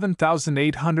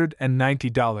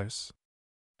 $37,890.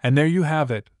 And there you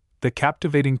have it, the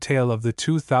captivating tale of the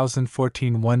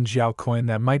 2014 1 Jiao coin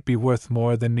that might be worth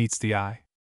more than meets the eye.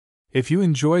 If you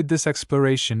enjoyed this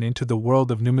exploration into the world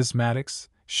of numismatics,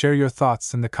 share your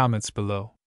thoughts in the comments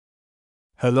below.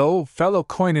 Hello, fellow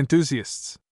coin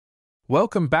enthusiasts!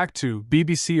 Welcome back to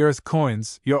BBC Earth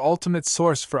Coins, your ultimate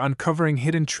source for uncovering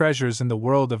hidden treasures in the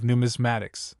world of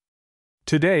numismatics.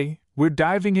 Today, we're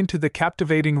diving into the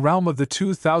captivating realm of the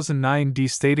 2009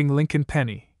 destating Lincoln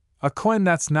penny, a coin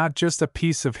that's not just a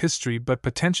piece of history but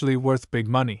potentially worth big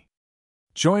money.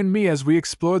 Join me as we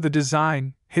explore the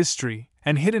design, history,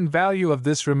 and hidden value of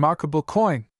this remarkable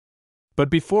coin. But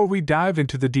before we dive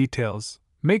into the details,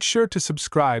 make sure to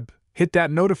subscribe, hit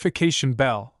that notification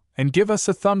bell, and give us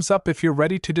a thumbs up if you're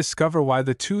ready to discover why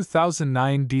the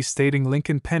 2009 destating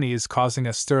Lincoln penny is causing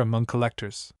a stir among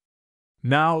collectors.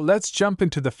 Now, let's jump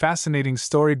into the fascinating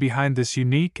story behind this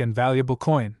unique and valuable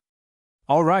coin.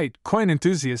 Alright, coin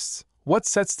enthusiasts, what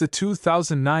sets the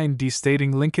 2009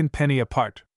 destating Lincoln penny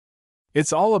apart?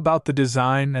 It's all about the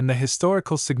design and the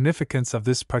historical significance of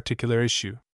this particular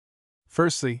issue.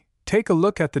 Firstly, take a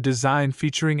look at the design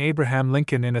featuring Abraham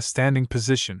Lincoln in a standing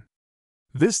position.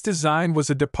 This design was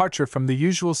a departure from the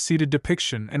usual seated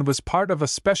depiction and was part of a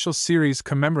special series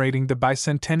commemorating the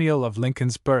bicentennial of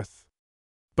Lincoln's birth.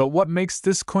 But what makes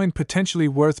this coin potentially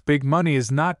worth big money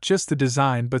is not just the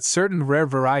design but certain rare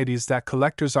varieties that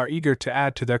collectors are eager to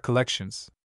add to their collections.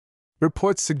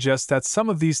 Reports suggest that some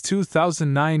of these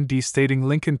 2009 dating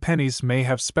Lincoln pennies may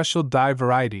have special die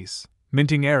varieties,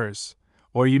 minting errors,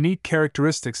 or unique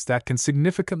characteristics that can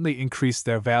significantly increase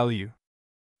their value.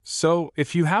 So,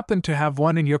 if you happen to have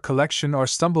one in your collection or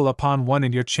stumble upon one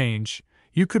in your change,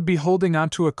 you could be holding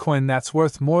onto a coin that's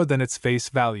worth more than its face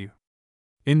value.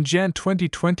 In Jan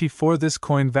 2024, this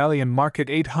coin value in market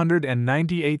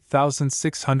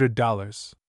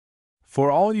 $898,600. For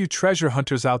all you treasure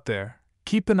hunters out there,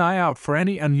 keep an eye out for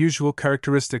any unusual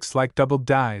characteristics like doubled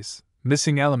dies,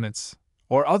 missing elements,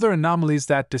 or other anomalies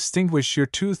that distinguish your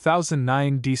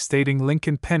 2009 dating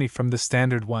Lincoln penny from the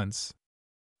standard ones.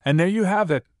 And there you have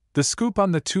it, the scoop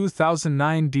on the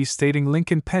 2009 dating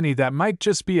Lincoln penny that might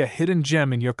just be a hidden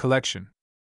gem in your collection.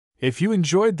 If you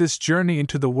enjoyed this journey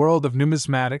into the world of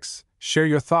numismatics, share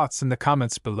your thoughts in the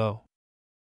comments below.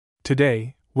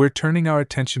 Today, we're turning our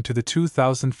attention to the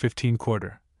 2015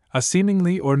 quarter, a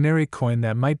seemingly ordinary coin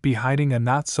that might be hiding a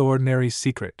not-so-ordinary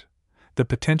secret, the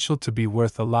potential to be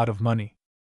worth a lot of money.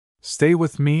 Stay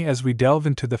with me as we delve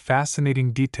into the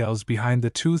fascinating details behind the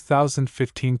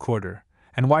 2015 quarter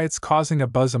and why it's causing a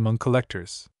buzz among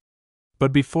collectors.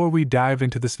 But before we dive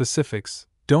into the specifics,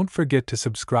 don't forget to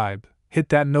subscribe, hit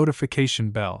that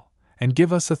notification bell, and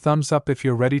give us a thumbs up if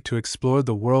you're ready to explore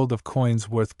the world of coins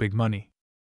worth big money.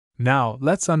 Now,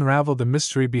 let's unravel the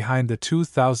mystery behind the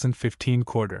 2015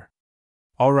 quarter.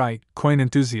 Alright, coin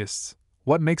enthusiasts,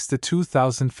 what makes the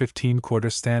 2015 quarter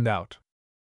stand out?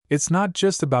 It's not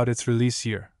just about its release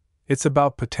year, it's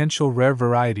about potential rare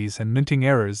varieties and minting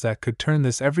errors that could turn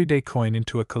this everyday coin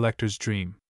into a collector's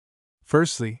dream.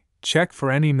 Firstly, check for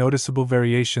any noticeable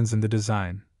variations in the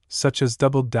design, such as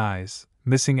doubled dies,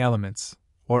 missing elements,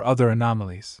 or other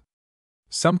anomalies.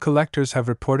 Some collectors have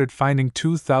reported finding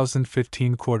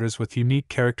 2015 quarters with unique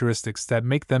characteristics that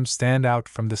make them stand out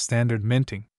from the standard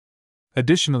minting.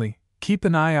 Additionally, keep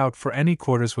an eye out for any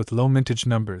quarters with low mintage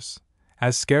numbers,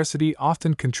 as scarcity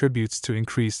often contributes to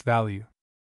increased value.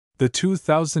 The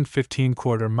 2015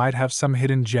 quarter might have some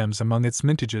hidden gems among its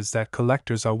mintages that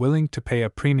collectors are willing to pay a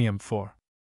premium for.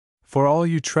 For all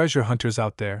you treasure hunters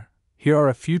out there, here are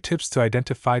a few tips to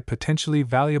identify potentially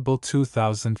valuable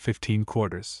 2015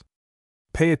 quarters.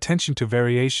 Pay attention to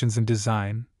variations in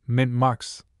design, mint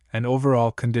marks, and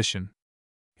overall condition.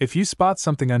 If you spot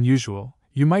something unusual,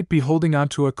 you might be holding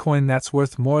onto a coin that's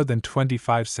worth more than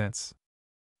 25 cents.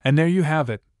 And there you have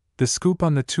it, the scoop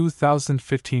on the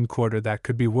 2015 quarter that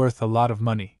could be worth a lot of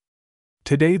money.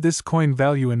 Today this coin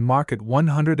value in market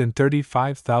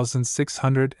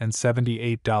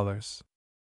 $135,678.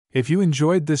 If you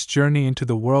enjoyed this journey into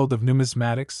the world of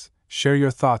numismatics, share your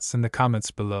thoughts in the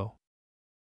comments below.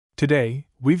 Today,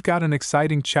 we've got an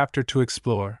exciting chapter to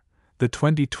explore, the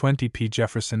 2020 P.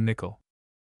 Jefferson nickel.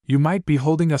 You might be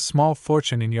holding a small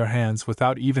fortune in your hands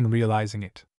without even realizing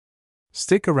it.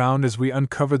 Stick around as we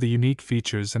uncover the unique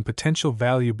features and potential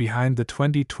value behind the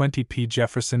 2020 P.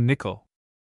 Jefferson nickel.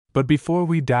 But before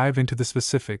we dive into the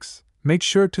specifics, make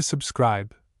sure to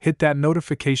subscribe, hit that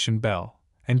notification bell,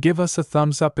 and give us a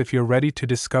thumbs up if you're ready to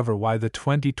discover why the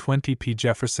 2020 P.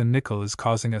 Jefferson nickel is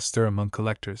causing a stir among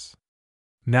collectors.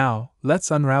 Now, let's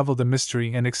unravel the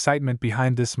mystery and excitement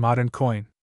behind this modern coin.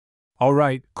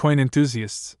 Alright, coin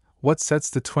enthusiasts, what sets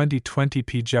the 2020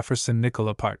 P. Jefferson nickel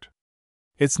apart?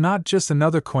 It's not just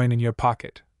another coin in your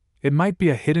pocket, it might be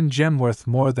a hidden gem worth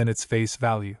more than its face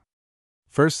value.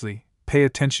 Firstly, pay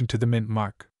attention to the mint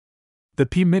mark. The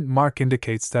P mint mark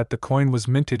indicates that the coin was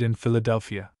minted in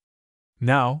Philadelphia.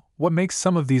 Now, what makes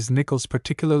some of these nickels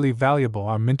particularly valuable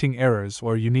are minting errors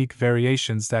or unique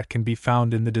variations that can be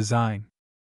found in the design.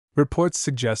 Reports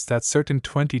suggest that certain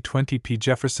 2020 P.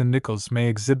 Jefferson nickels may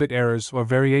exhibit errors or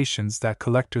variations that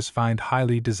collectors find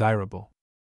highly desirable.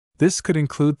 This could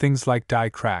include things like die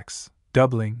cracks,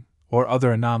 doubling, or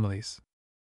other anomalies.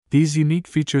 These unique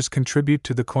features contribute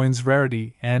to the coin's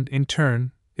rarity and, in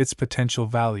turn, its potential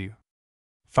value.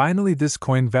 Finally, this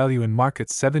coin value in market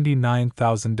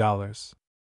 $79,000.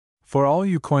 For all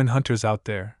you coin hunters out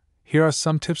there, here are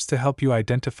some tips to help you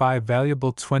identify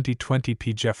valuable 2020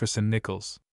 P. Jefferson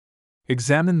nickels.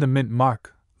 Examine the mint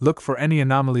mark, look for any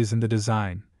anomalies in the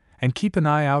design, and keep an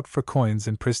eye out for coins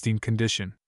in pristine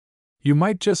condition. You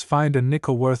might just find a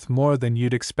nickel worth more than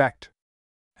you'd expect.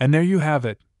 And there you have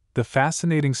it, the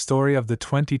fascinating story of the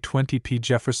 2020 P.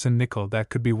 Jefferson nickel that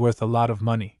could be worth a lot of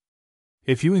money.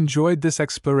 If you enjoyed this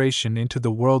exploration into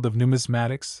the world of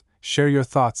numismatics, share your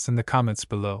thoughts in the comments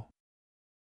below.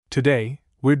 Today,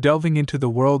 we're delving into the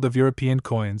world of European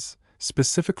coins,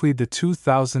 specifically the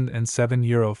 2007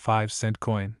 Euro 5-cent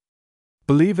coin.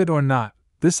 Believe it or not,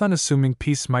 this unassuming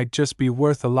piece might just be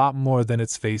worth a lot more than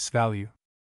its face value.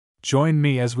 Join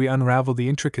me as we unravel the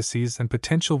intricacies and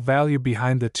potential value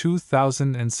behind the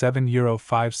 2007 Euro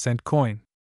 5-cent coin.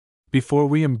 Before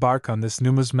we embark on this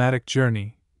numismatic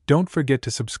journey, don't forget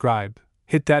to subscribe,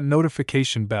 hit that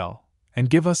notification bell, and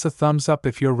give us a thumbs up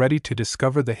if you're ready to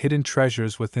discover the hidden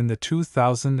treasures within the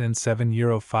 2007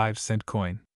 Euro 5-cent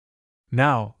coin.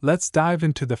 Now, let's dive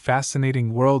into the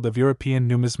fascinating world of European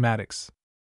numismatics.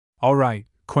 Alright,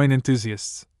 coin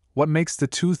enthusiasts, what makes the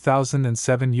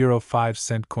 2007 Euro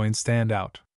 5-cent coin stand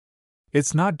out?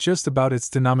 It's not just about its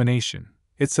denomination,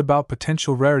 it's about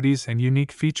potential rarities and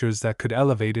unique features that could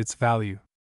elevate its value.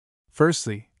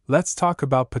 Firstly, let's talk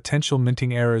about potential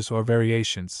minting errors or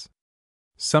variations.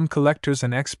 Some collectors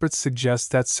and experts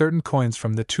suggest that certain coins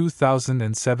from the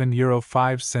 2007 Euro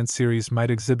 5-cent series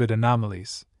might exhibit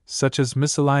anomalies, such as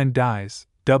misaligned dies,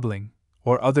 doubling,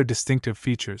 or other distinctive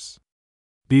features.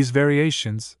 These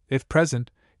variations, if present,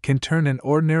 can turn an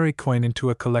ordinary coin into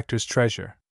a collector's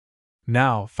treasure.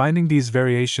 Now, finding these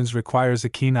variations requires a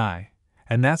keen eye,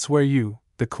 and that's where you,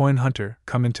 the coin hunter,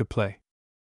 come into play.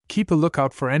 Keep a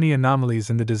lookout for any anomalies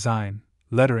in the design,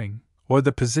 lettering, or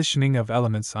the positioning of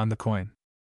elements on the coin.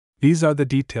 These are the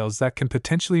details that can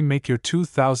potentially make your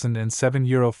 2007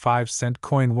 Euro 5-cent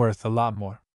coin worth a lot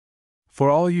more. For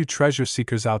all you treasure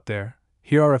seekers out there,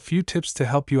 here are a few tips to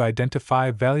help you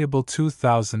identify valuable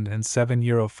 2007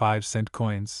 Euro 5-cent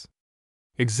coins.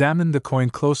 Examine the coin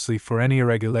closely for any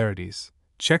irregularities,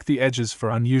 check the edges for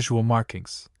unusual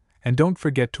markings, and don't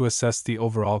forget to assess the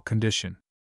overall condition.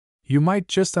 You might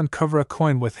just uncover a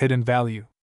coin with hidden value.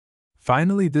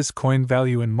 Finally, this coin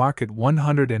value in market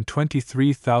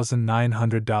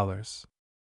 $123,900.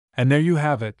 And there you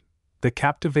have it, the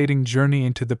captivating journey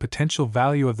into the potential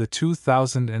value of the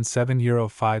 2007 Euro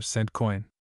 5-cent coin.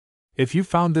 If you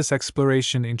found this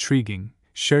exploration intriguing,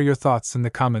 share your thoughts in the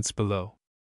comments below.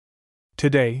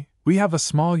 Today, we have a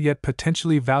small yet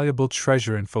potentially valuable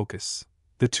treasure in focus,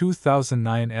 the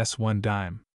 2009 S1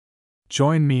 dime.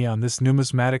 Join me on this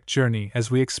numismatic journey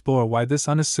as we explore why this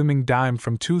unassuming dime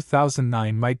from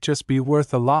 2009 might just be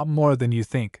worth a lot more than you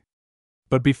think.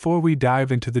 But before we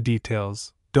dive into the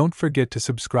details, don't forget to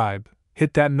subscribe,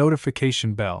 hit that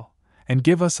notification bell, and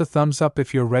give us a thumbs up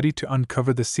if you're ready to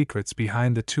uncover the secrets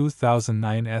behind the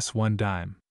 2009 S1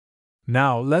 dime.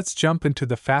 Now, let's jump into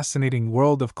the fascinating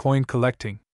world of coin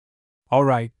collecting.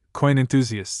 Alright, coin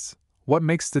enthusiasts, what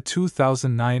makes the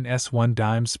 2009 S1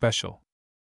 dime special?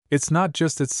 It's not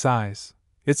just its size,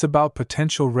 it's about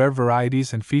potential rare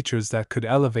varieties and features that could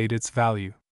elevate its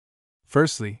value.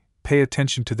 Firstly, pay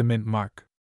attention to the mint mark.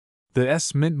 The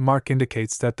S mint mark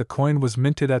indicates that the coin was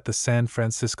minted at the San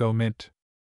Francisco Mint.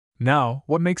 Now,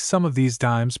 what makes some of these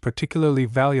dimes particularly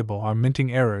valuable are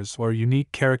minting errors or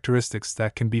unique characteristics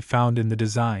that can be found in the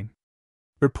design.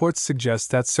 Reports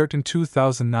suggest that certain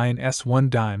 2009 S1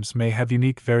 dimes may have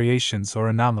unique variations or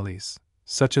anomalies,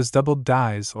 such as doubled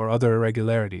dies or other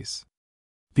irregularities.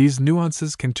 These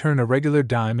nuances can turn a regular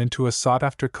dime into a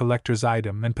sought-after collector's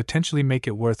item and potentially make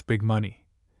it worth big money.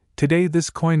 Today, this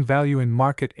coin value in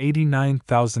market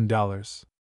 $89,000.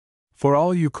 For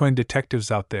all you coin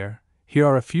detectives out there, here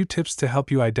are a few tips to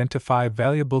help you identify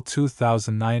valuable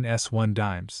 2009 S1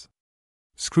 dimes.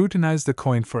 Scrutinize the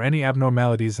coin for any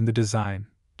abnormalities in the design,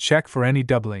 check for any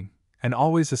doubling, and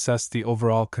always assess the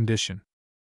overall condition.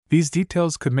 These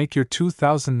details could make your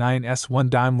 2009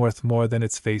 S1 dime worth more than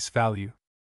its face value.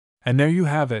 And there you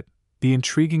have it, the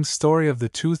intriguing story of the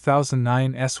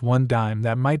 2009 S1 dime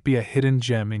that might be a hidden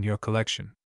gem in your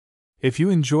collection. If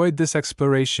you enjoyed this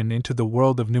exploration into the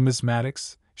world of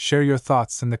numismatics, share your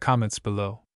thoughts in the comments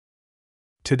below.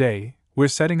 Today, we're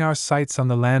setting our sights on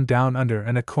the land down under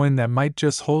and a coin that might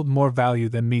just hold more value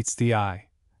than meets the eye,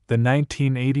 the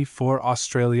 1984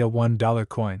 Australia $1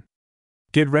 coin.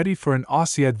 Get ready for an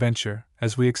Aussie adventure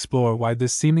as we explore why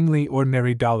this seemingly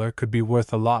ordinary dollar could be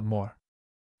worth a lot more.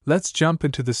 Let's jump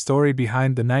into the story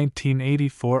behind the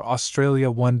 1984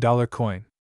 Australia $1 coin.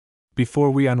 Before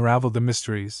we unravel the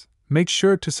mysteries, make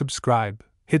sure to subscribe,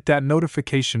 hit that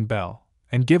notification bell,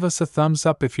 and give us a thumbs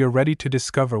up if you're ready to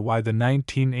discover why the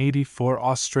 1984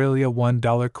 Australia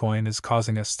 $1 coin is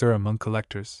causing a stir among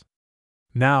collectors.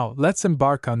 Now, let's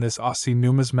embark on this Aussie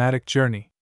numismatic journey.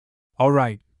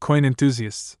 Alright, coin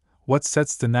enthusiasts, what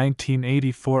sets the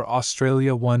 1984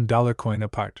 Australia $1 coin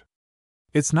apart?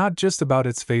 It's not just about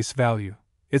its face value,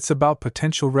 it's about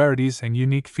potential rarities and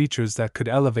unique features that could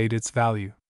elevate its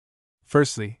value.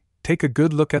 Firstly, take a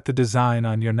good look at the design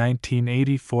on your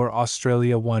 1984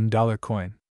 Australia $1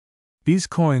 coin. These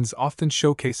coins often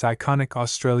showcase iconic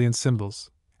Australian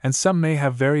symbols, and some may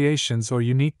have variations or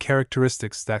unique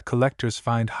characteristics that collectors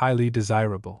find highly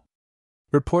desirable.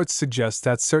 Reports suggest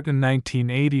that certain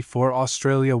 1984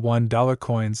 Australia $1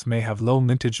 coins may have low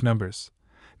mintage numbers,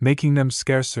 making them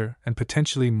scarcer and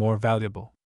potentially more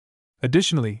valuable.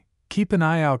 Additionally, keep an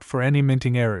eye out for any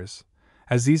minting errors,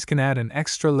 as these can add an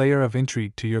extra layer of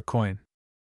intrigue to your coin.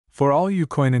 For all you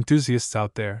coin enthusiasts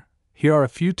out there, here are a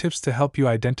few tips to help you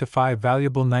identify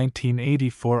valuable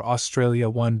 1984 Australia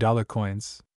 $1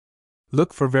 coins.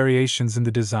 Look for variations in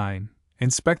the design,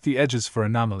 inspect the edges for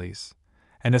anomalies,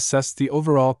 and assess the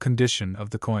overall condition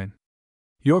of the coin.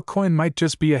 Your coin might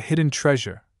just be a hidden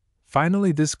treasure.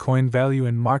 Finally, this coin value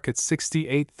in market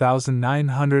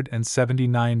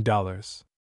 $68,979.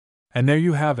 And there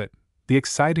you have it, the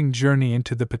exciting journey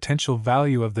into the potential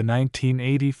value of the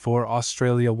 1984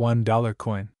 Australia $1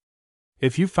 coin.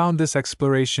 If you found this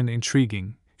exploration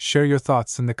intriguing, share your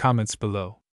thoughts in the comments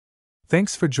below.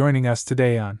 Thanks for joining us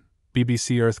today on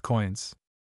BBC Earth Coins.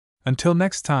 Until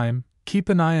next time, keep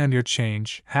an eye on your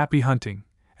change, happy hunting,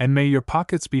 and may your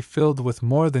pockets be filled with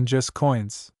more than just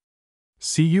coins.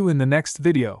 See you in the next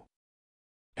video.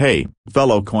 Hey,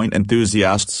 fellow coin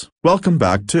enthusiasts, welcome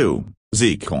back to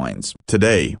ZCoins.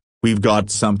 Today, we've got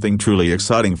something truly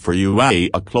exciting for you. A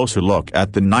closer look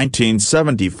at the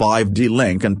 1975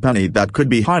 Lincoln penny that could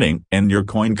be hiding in your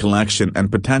coin collection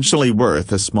and potentially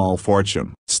worth a small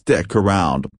fortune. Stick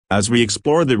around as we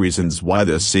explore the reasons why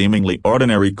this seemingly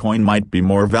ordinary coin might be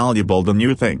more valuable than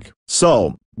you think.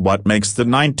 So, what makes the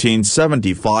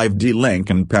 1975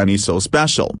 Lincoln penny so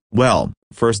special? Well,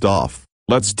 first off,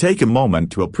 let's take a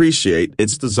moment to appreciate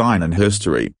its design and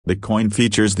history. The coin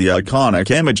features the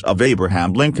iconic image of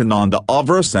Abraham Lincoln on the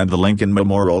obverse and the Lincoln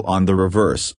Memorial on the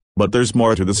reverse, but there's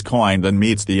more to this coin than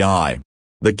meets the eye.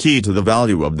 The key to the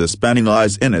value of this penny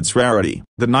lies in its rarity.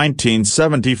 The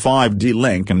 1975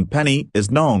 Lincoln penny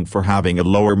is known for having a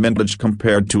lower mintage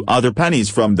compared to other pennies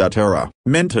from that era.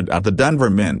 Minted at the Denver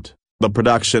Mint, the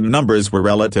production numbers were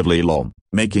relatively low,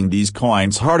 making these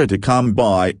coins harder to come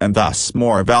by and thus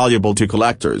more valuable to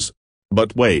collectors.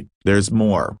 But wait, there's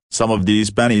more. Some of these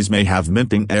pennies may have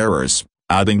minting errors,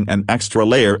 adding an extra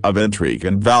layer of intrigue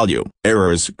and value.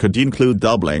 Errors could include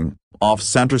doubling,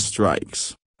 off-center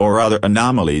strikes, or other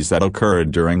anomalies that occurred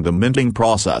during the minting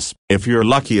process. If you're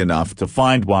lucky enough to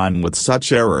find one with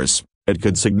such errors, it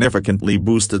could significantly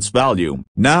boost its value.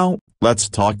 Now, let's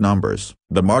talk numbers.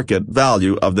 The market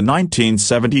value of the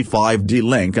 1975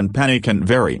 Lincoln penny can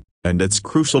vary, and it's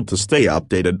crucial to stay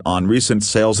updated on recent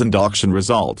sales and auction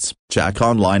results. Check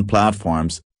online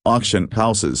platforms, auction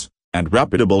houses, and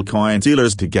reputable coin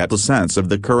dealers to get a sense of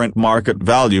the current market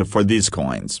value for these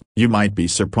coins. You might be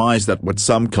surprised at what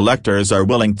some collectors are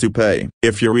willing to pay.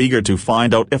 If you're eager to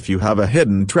find out if you have a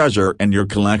hidden treasure in your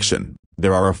collection,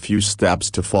 there are a few steps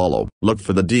to follow. Look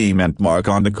for the D-mint mark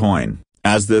on the coin,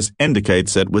 as this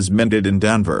indicates it was minted in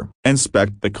Denver.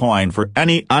 Inspect the coin for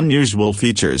any unusual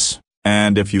features,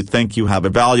 and if you think you have a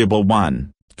valuable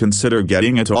one, consider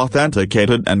getting it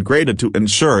authenticated and graded to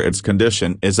ensure its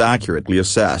condition is accurately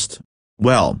assessed.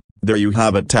 Well, there you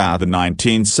have it, the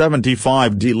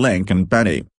 1975 Lincoln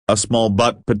penny, a small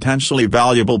but potentially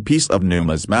valuable piece of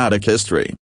numismatic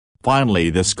history. Finally,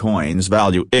 this coin's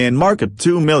value in market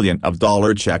 $2 million.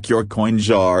 Check your coin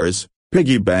jars,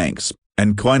 piggy banks,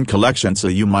 and coin collection, so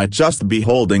you might just be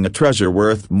holding a treasure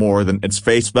worth more than its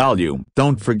face value.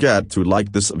 Don't forget to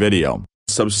like this video,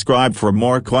 subscribe for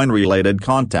more coin-related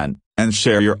content, and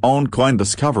share your own coin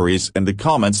discoveries in the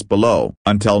comments below.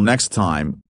 Until next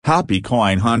time, happy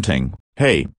coin hunting.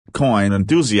 Hey, coin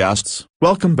enthusiasts,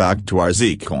 welcome back to our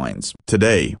ZCoins.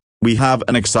 Today, we have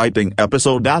an exciting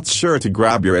episode that's sure to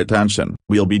grab your attention.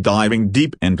 We'll be diving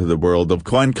deep into the world of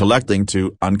coin collecting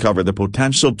to uncover the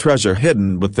potential treasure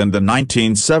hidden within the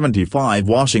 1975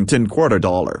 Washington quarter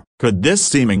dollar. Could this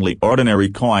seemingly ordinary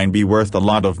coin be worth a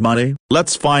lot of money?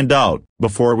 Let's find out.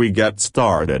 Before we get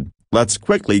started, let's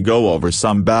quickly go over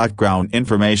some background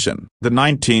information. The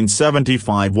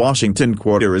 1975 Washington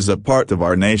quarter is a part of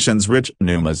our nation's rich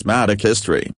numismatic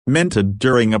history. Minted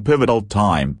during a pivotal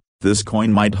time, this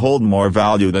coin might hold more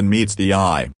value than meets the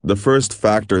eye. The first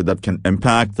factor that can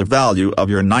impact the value of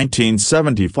your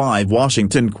 1975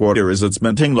 Washington quarter is its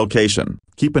minting location.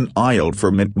 Keep an eye out for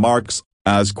mint marks,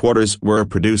 as quarters were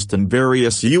produced in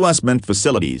various U.S. mint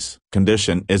facilities.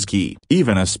 Condition is key.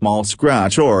 Even a small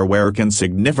scratch or wear can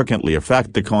significantly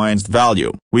affect the coin's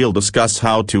value. we'll discuss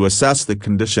how to assess the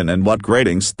condition and what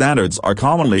grading standards are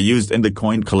commonly used in the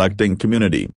coin collecting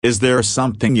community. Is there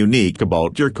something unique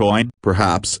about your coin?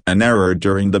 Perhaps an error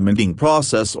during the minting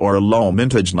process or a low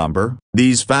mintage number?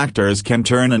 These factors can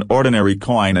turn an ordinary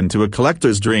coin into a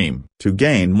collector's dream. To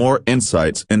gain more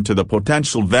insights into the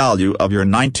potential value of your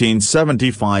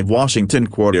 1975 Washington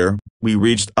quarter, we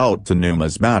reached out to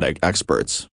numismatic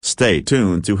experts. Stay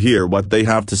tuned to hear what they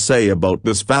have to say about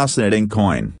this fascinating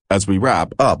coin. As we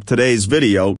wrap up today's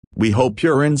video, we hope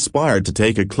you're inspired to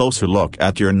take a closer look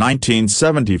at your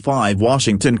 1975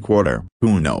 Washington quarter.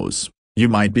 Who knows? You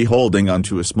might be holding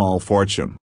onto a small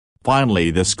fortune.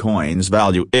 Finally, this coin's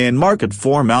value in market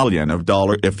 $4 million.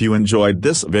 If you enjoyed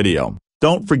this video,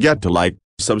 don't forget to like,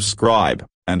 subscribe,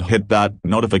 and hit that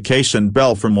notification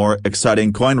bell for more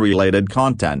exciting coin-related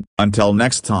content. Until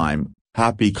next time,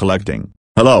 happy collecting.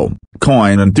 Hello,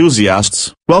 coin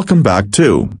enthusiasts. Welcome back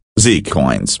to Z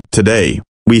Coins. Today,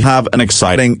 we have an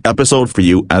exciting episode for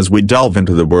you as we delve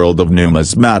into the world of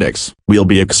numismatics. We'll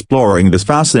be exploring this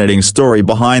fascinating story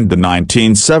behind the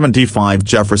 1975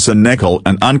 Jefferson nickel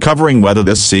and uncovering whether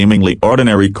this seemingly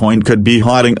ordinary coin could be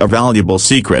hiding a valuable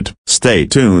secret. Stay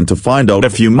tuned to find out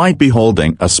if you might be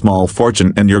holding a small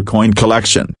fortune in your coin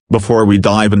collection. Before we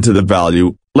dive into the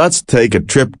value, let's take a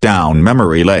trip down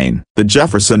memory lane. The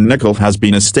Jefferson nickel has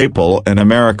been a staple in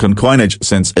American coinage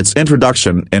since its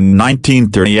introduction in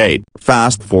 1938.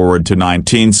 Fast forward to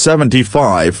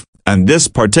 1975, and this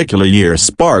particular year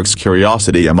sparks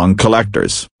curiosity among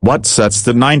collectors. What sets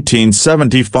the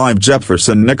 1975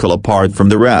 Jefferson nickel apart from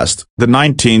the rest? The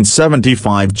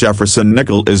 1975 Jefferson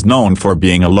nickel is known for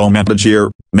being a low mintage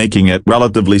year, making it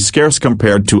relatively scarce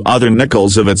compared to other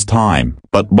nickels of its time.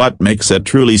 But what makes it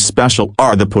truly special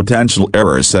are the potential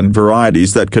errors and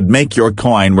varieties that could make your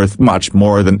coin worth much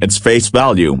more than its face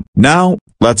value. Now,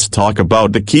 let's talk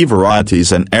about the key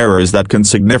varieties and errors that can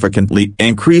significantly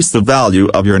increase the value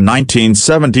of your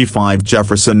 1975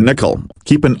 Jefferson nickel.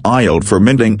 Keep an eye out for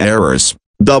minting errors,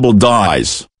 double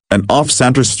dies, and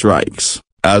off-center strikes,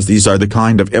 as these are the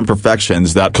kind of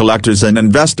imperfections that collectors and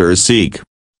investors seek.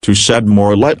 To shed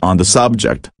more light on the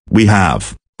subject, we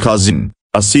have Cousin,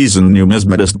 a seasoned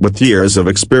numismatist with years of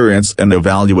experience in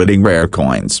evaluating rare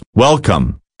coins.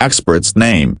 Welcome. Expert's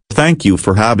name. Thank you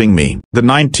for having me. The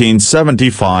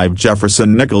 1975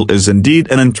 Jefferson nickel is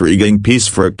indeed an intriguing piece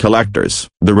for collectors.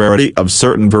 The rarity of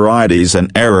certain varieties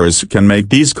and errors can make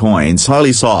these coins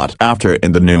highly sought after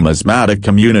in the numismatic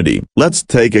community. Let's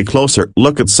take a closer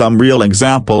look at some real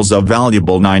examples of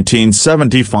valuable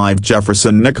 1975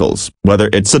 Jefferson nickels. Whether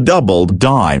it's a doubled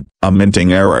die, a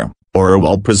minting error, or a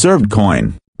well-preserved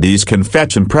coin, these can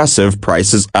fetch impressive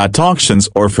prices at auctions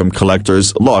or from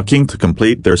collectors looking to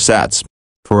complete their sets.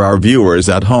 For our viewers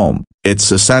at home,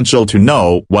 it's essential to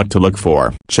know what to look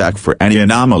for. Check for any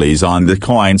anomalies on the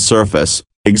coin surface,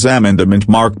 examine the mint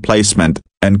mark placement,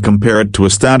 and compare it to a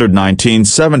standard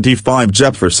 1975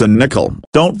 Jefferson nickel.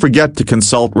 Don't forget to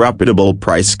consult reputable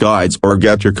price guides or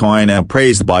get your coin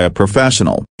appraised by a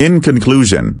professional. In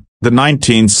conclusion, the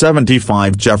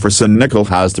 1975 Jefferson nickel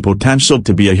has the potential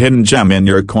to be a hidden gem in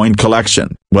your coin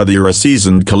collection. Whether you're a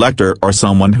seasoned collector or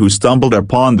someone who stumbled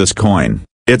upon this coin,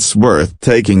 it's worth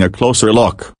taking a closer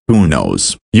look. Who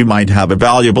knows? You might have a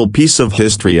valuable piece of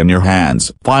history in your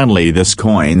hands. Finally, this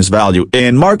coin's value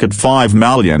in market $5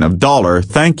 million.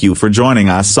 Thank you for joining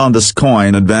us on this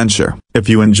coin adventure. If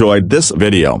you enjoyed this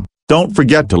video, don't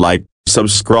forget to like,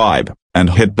 subscribe,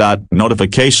 and hit that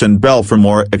notification bell for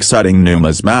more exciting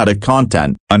numismatic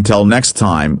content. Until next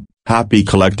time, happy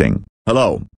collecting.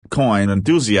 Hello, coin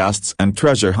enthusiasts and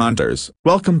treasure hunters.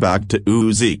 Welcome back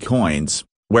to Z Coins,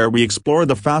 where we explore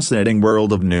the fascinating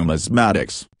world of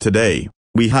numismatics. Today,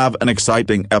 we have an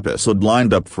exciting episode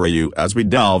lined up for you as we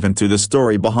delve into the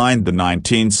story behind the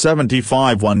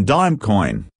 1975 one-dime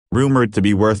coin, rumored to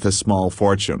be worth a small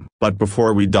fortune. But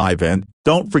before we dive in,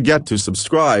 don't forget to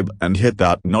subscribe and hit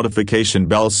that notification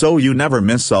bell so you never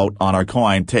miss out on our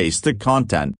coin-tastic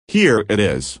content. Here it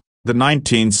is, the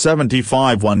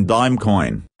 1975 one-dime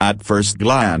coin. At first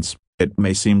glance, it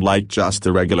may seem like just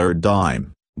a regular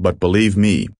dime, but believe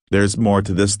me, there's more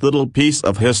to this little piece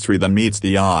of history than meets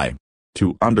the eye.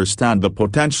 To understand the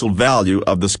potential value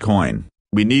of this coin,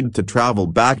 we need to travel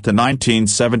back to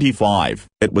 1975.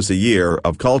 It was a year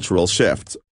of cultural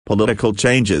shifts, political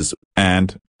changes,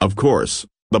 and, of course,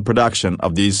 the production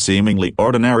of these seemingly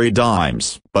ordinary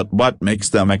dimes. But what makes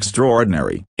them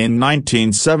extraordinary? In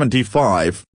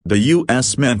 1975, the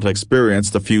U.S. Mint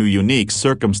experienced a few unique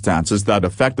circumstances that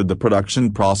affected the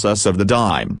production process of the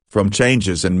dime. From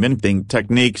changes in minting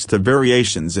techniques to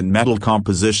variations in metal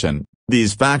composition,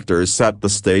 These factors set the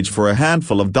stage for a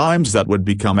handful of dimes that would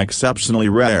become exceptionally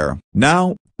rare.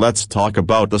 Now, let's talk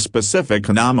about the specific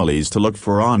anomalies to look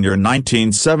for on your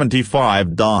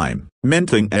 1975 dime.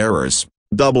 Minting errors,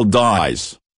 double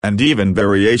dies, and even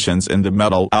variations in the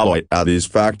metal alloy. These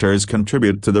factors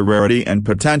contribute to the rarity and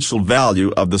potential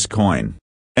value of this coin.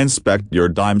 Inspect your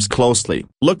dimes closely.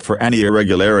 Look for any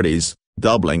irregularities,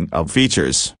 doubling of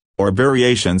features, or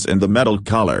variations in the metal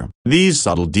color. These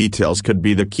subtle details could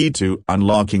be the key to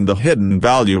unlocking the hidden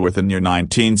value within your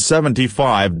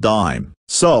 1975 dime.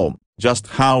 So, just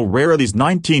how rare are these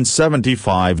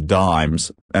 1975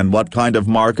 dimes, and what kind of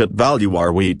market value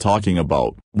are we talking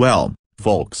about? Well,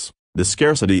 folks, the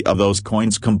scarcity of those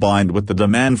coins combined with the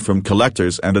demand from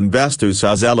collectors and investors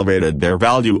has elevated their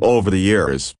value over the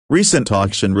years. Recent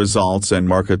auction results and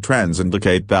market trends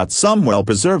indicate that some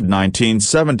well-preserved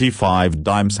 1975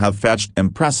 dimes have fetched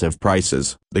impressive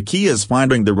prices. The key is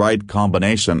finding the right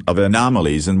combination of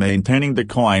anomalies and maintaining the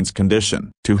coin's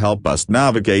condition. To help us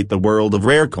navigate the world of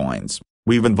rare coins,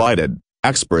 we've invited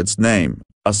experts name,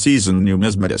 a seasoned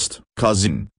numismatist.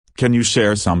 Cousin, can you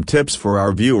share some tips for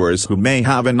our viewers who may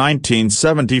have a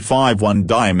 1975 one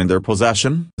dime in their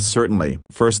possession? Certainly.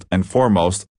 First and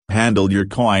foremost, handle your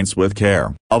coins with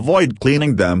care. Avoid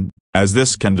cleaning them, as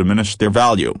this can diminish their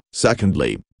value.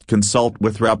 Secondly, consult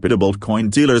with reputable coin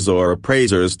dealers or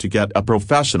appraisers to get a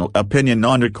professional opinion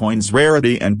on your coin's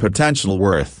rarity and potential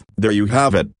worth. There you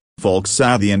have it, folks,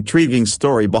 the intriguing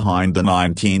story behind the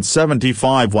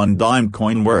 1975 one dime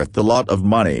coin worth a lot of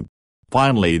money.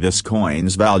 Finally, this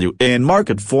coin's value in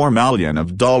market $4 million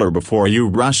before you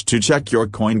rush to check your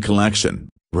coin collection.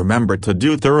 Remember to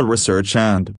do thorough research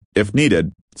and, if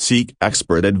needed, seek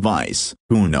expert advice.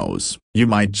 Who knows, you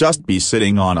might just be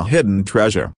sitting on a hidden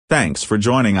treasure. Thanks for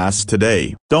joining us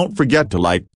today. Don't forget to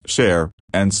like, share,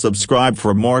 and subscribe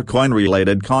for more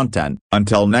coin-related content.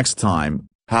 Until next time,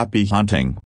 happy hunting.